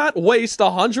 Do not waste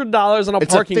 $100 on a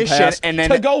parking pass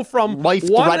to go from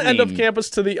one end of campus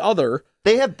to the other.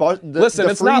 They have listen,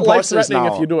 it's not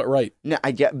life-threatening if you do it right. No,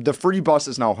 I get the free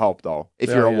buses now help though if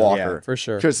you're a walker, for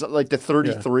sure. Because like the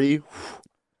 33.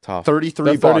 Tough.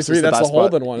 33 bus is the that's best the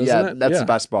Holden one, isn't it? That's the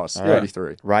best bus.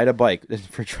 33. Ride a bike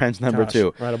for Trent's number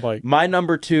 2. Ride a bike. My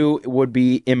number 2 would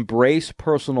be embrace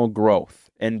personal growth.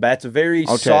 And that's a very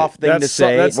soft thing to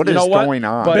say. What is going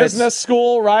on? Business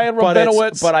school, Ryan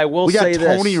Rabinowitz. But I will say this. We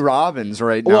got Tony Robbins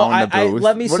right now in the booth.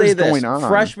 Let me say this.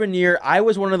 Freshman year, I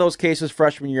was one of those cases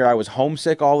freshman year. I was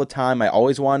homesick all the time. I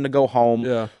always wanted to go home.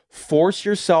 Yeah. Force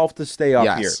yourself to stay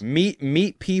up here.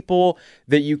 Meet people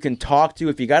that you can talk to.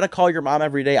 If you got to call your mom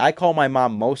every day, I call my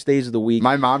mom most days of the week.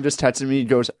 My mom just texted me and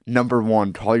goes, number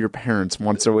 1, call your parents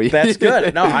once a week. That's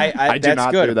good. No, I do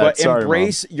not good. do that. But Sorry,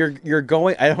 embrace. Mom. You're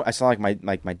going. I sound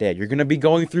like my dad. You're going to be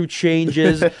going through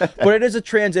changes, but it is a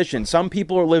transition. Some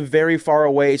people live very far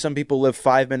away. Some people live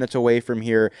 5 minutes away from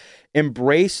here.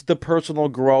 Embrace the personal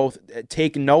growth.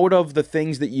 Take note of the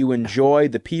things that you enjoy,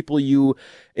 the people you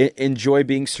enjoy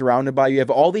being surrounded by. You have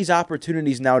all these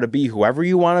opportunities now to be whoever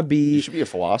you want to be. You should be a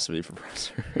philosophy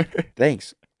professor.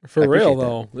 Thanks. For real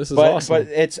though, this is awesome. But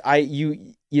it's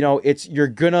you're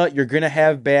gonna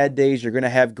have bad days, you're gonna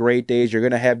have great days, you're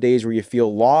gonna have days where you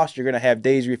feel lost, you're gonna have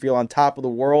days where you feel on top of the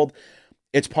world.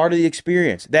 It's part of the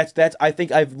experience. That's I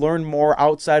think I've learned more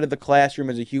outside of the classroom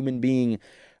as a human being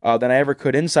than I ever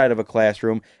could inside of a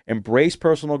classroom. Embrace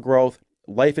personal growth.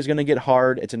 Life is going to get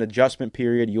hard. It's an adjustment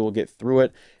period. You will get through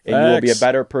it, and you will be a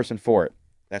better person for it.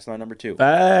 That's my number 2.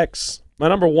 Facts. My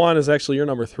number 1 is actually your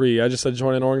number 3. I just said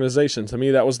join an organization. To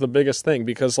me, that was the biggest thing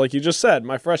because, like you just said,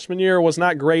 my freshman year was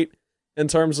not great in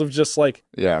terms of just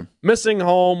missing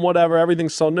home, whatever.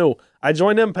 Everything's so new. I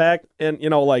joined Impact, and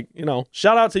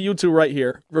shout out to you two right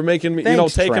here for making me,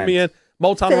 Thanks, taking Trent. me in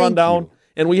Motown Rundown,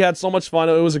 and we had so much fun.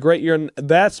 It was a great year, and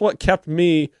that's what kept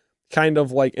me kind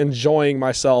of enjoying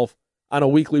myself on a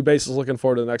weekly basis. Looking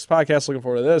forward to the next podcast, looking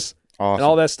forward to this, and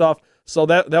all that stuff. So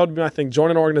that would be my thing.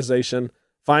 Join an organization.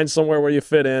 Find somewhere where you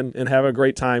fit in and have a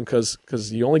great time because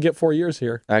you only get 4 years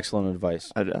here. Excellent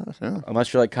advice. Yeah.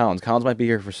 Unless you're like Collins. Collins might be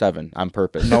here for 7 on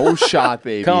purpose. No shot,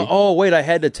 baby. Oh, wait, I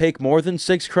had to take more than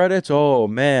 6 credits? Oh,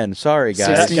 man. Sorry,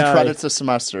 guys. 16 credits a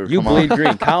semester. You bleed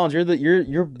green. Collins,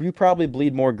 you probably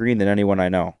bleed more green than anyone I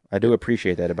know. I do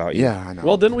appreciate that about you. Yeah, I know.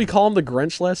 Well, didn't we call him the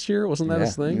Grinch last year? Wasn't that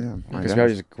his thing? Yeah, because you're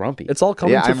always grumpy. It's all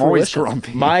coming to fruition. I'm always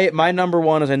grumpy. My number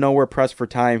 1 is, I know we're pressed for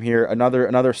time here,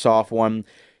 another soft one.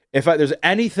 If there's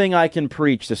anything I can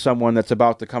preach to someone that's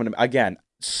about to come to me, again,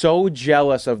 so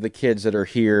jealous of the kids that are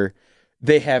here.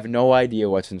 They have no idea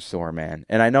what's in store, man.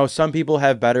 And I know some people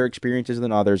have better experiences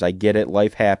than others. I get it.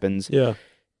 Life happens. Yeah.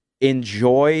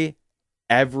 Enjoy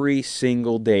every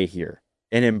single day here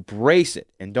and embrace it,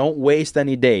 and don't waste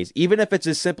any days. Even if it's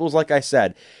as simple as, like I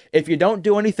said, if you don't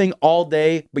do anything all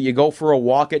day, but you go for a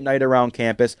walk at night around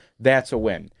campus, that's a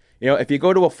win. If you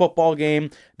go to a football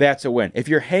game, that's a win. If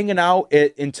you're hanging out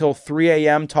until 3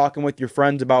 a.m. talking with your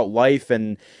friends about life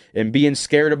and being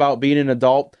scared about being an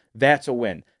adult, that's a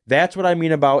win. That's what I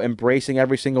mean about embracing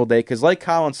every single day. Because like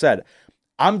Colin said,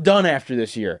 I'm done after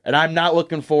this year, and I'm not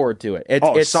looking forward to it.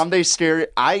 It's Sunday scary.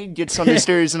 I get Sunday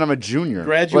scaries, and I'm a junior.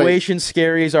 Graduation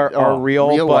scaries are real.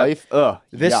 Real but life.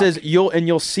 This is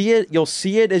you'll see it. You'll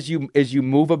see it as you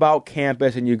move about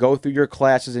campus and you go through your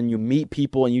classes and you meet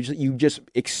people and you just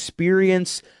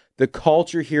experience the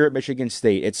culture here at Michigan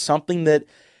State. It's something that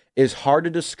is hard to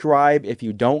describe if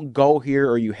you don't go here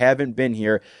or you haven't been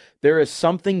here. There is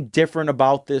something different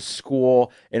about this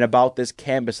school and about this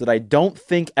campus that I don't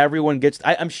think everyone gets.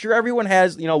 I'm sure everyone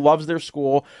loves their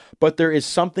school, but there is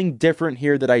something different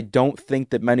here that I don't think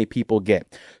that many people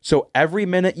get. So every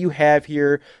minute you have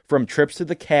here, from trips to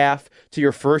the CAF to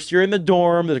your first year in the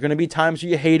dorm, there's going to be times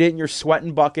where you hate it and you're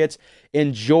sweating buckets.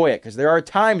 Enjoy it, because there are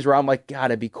times where I'm like,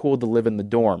 God, it'd be cool to live in the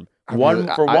dorm. One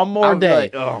more day.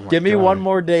 Give me one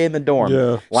more day in the dorm.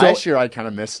 Yeah. Last year I kind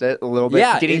of missed it a little bit.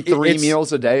 Yeah, getting 3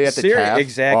 meals a day at the CAF.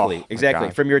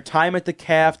 Exactly. From your time at the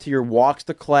CAF to your walks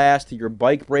to class to your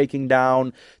bike breaking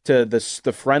down to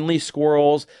the friendly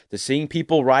squirrels to seeing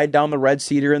people ride down the Red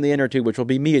Cedar in the inner tube, which will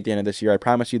be me at the end of this year. I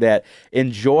promise you that.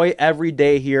 Enjoy every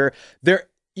day here.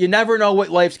 You never know what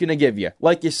life's going to give you.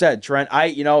 Like you said, Trent,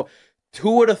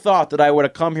 who would have thought that I would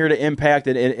have come here to Impact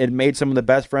and made some of the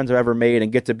best friends I've ever made and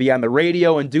get to be on the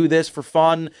radio and do this for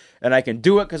fun, and I can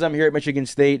do it because I'm here at Michigan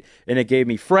State, and it gave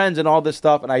me friends and all this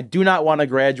stuff, and I do not want to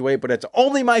graduate, but it's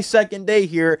only my second day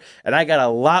here, and I got a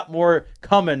lot more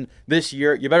coming this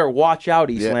year. You better watch out,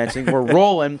 East Lansing. We're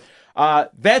rolling.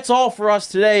 That's all for us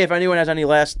today. If anyone has any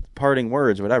last parting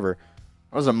words, whatever.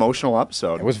 That was an emotional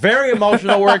episode. It was very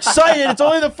emotional. We're excited. It's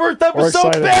only the first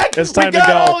episode back. It's time to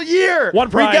go. All year.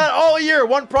 One Pride. We got all year.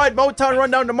 One Pride Motown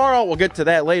Rundown tomorrow. We'll get to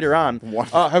that later on.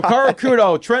 Hikaru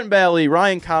Kudo, Trent Bailey,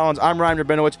 Ryan Collins. I'm Ryan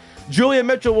Rabinowitz. Julia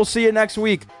Mitchell. We'll see you next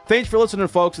week. Thanks for listening,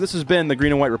 folks. This has been the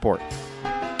Green and White Report.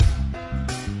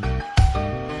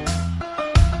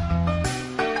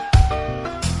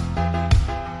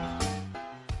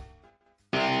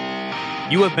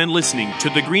 You have been listening to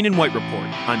the Green and White Report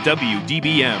on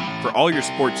WDBM. For all your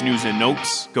sports news and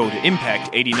notes, go to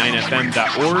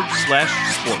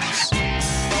impact89fm.org/sports.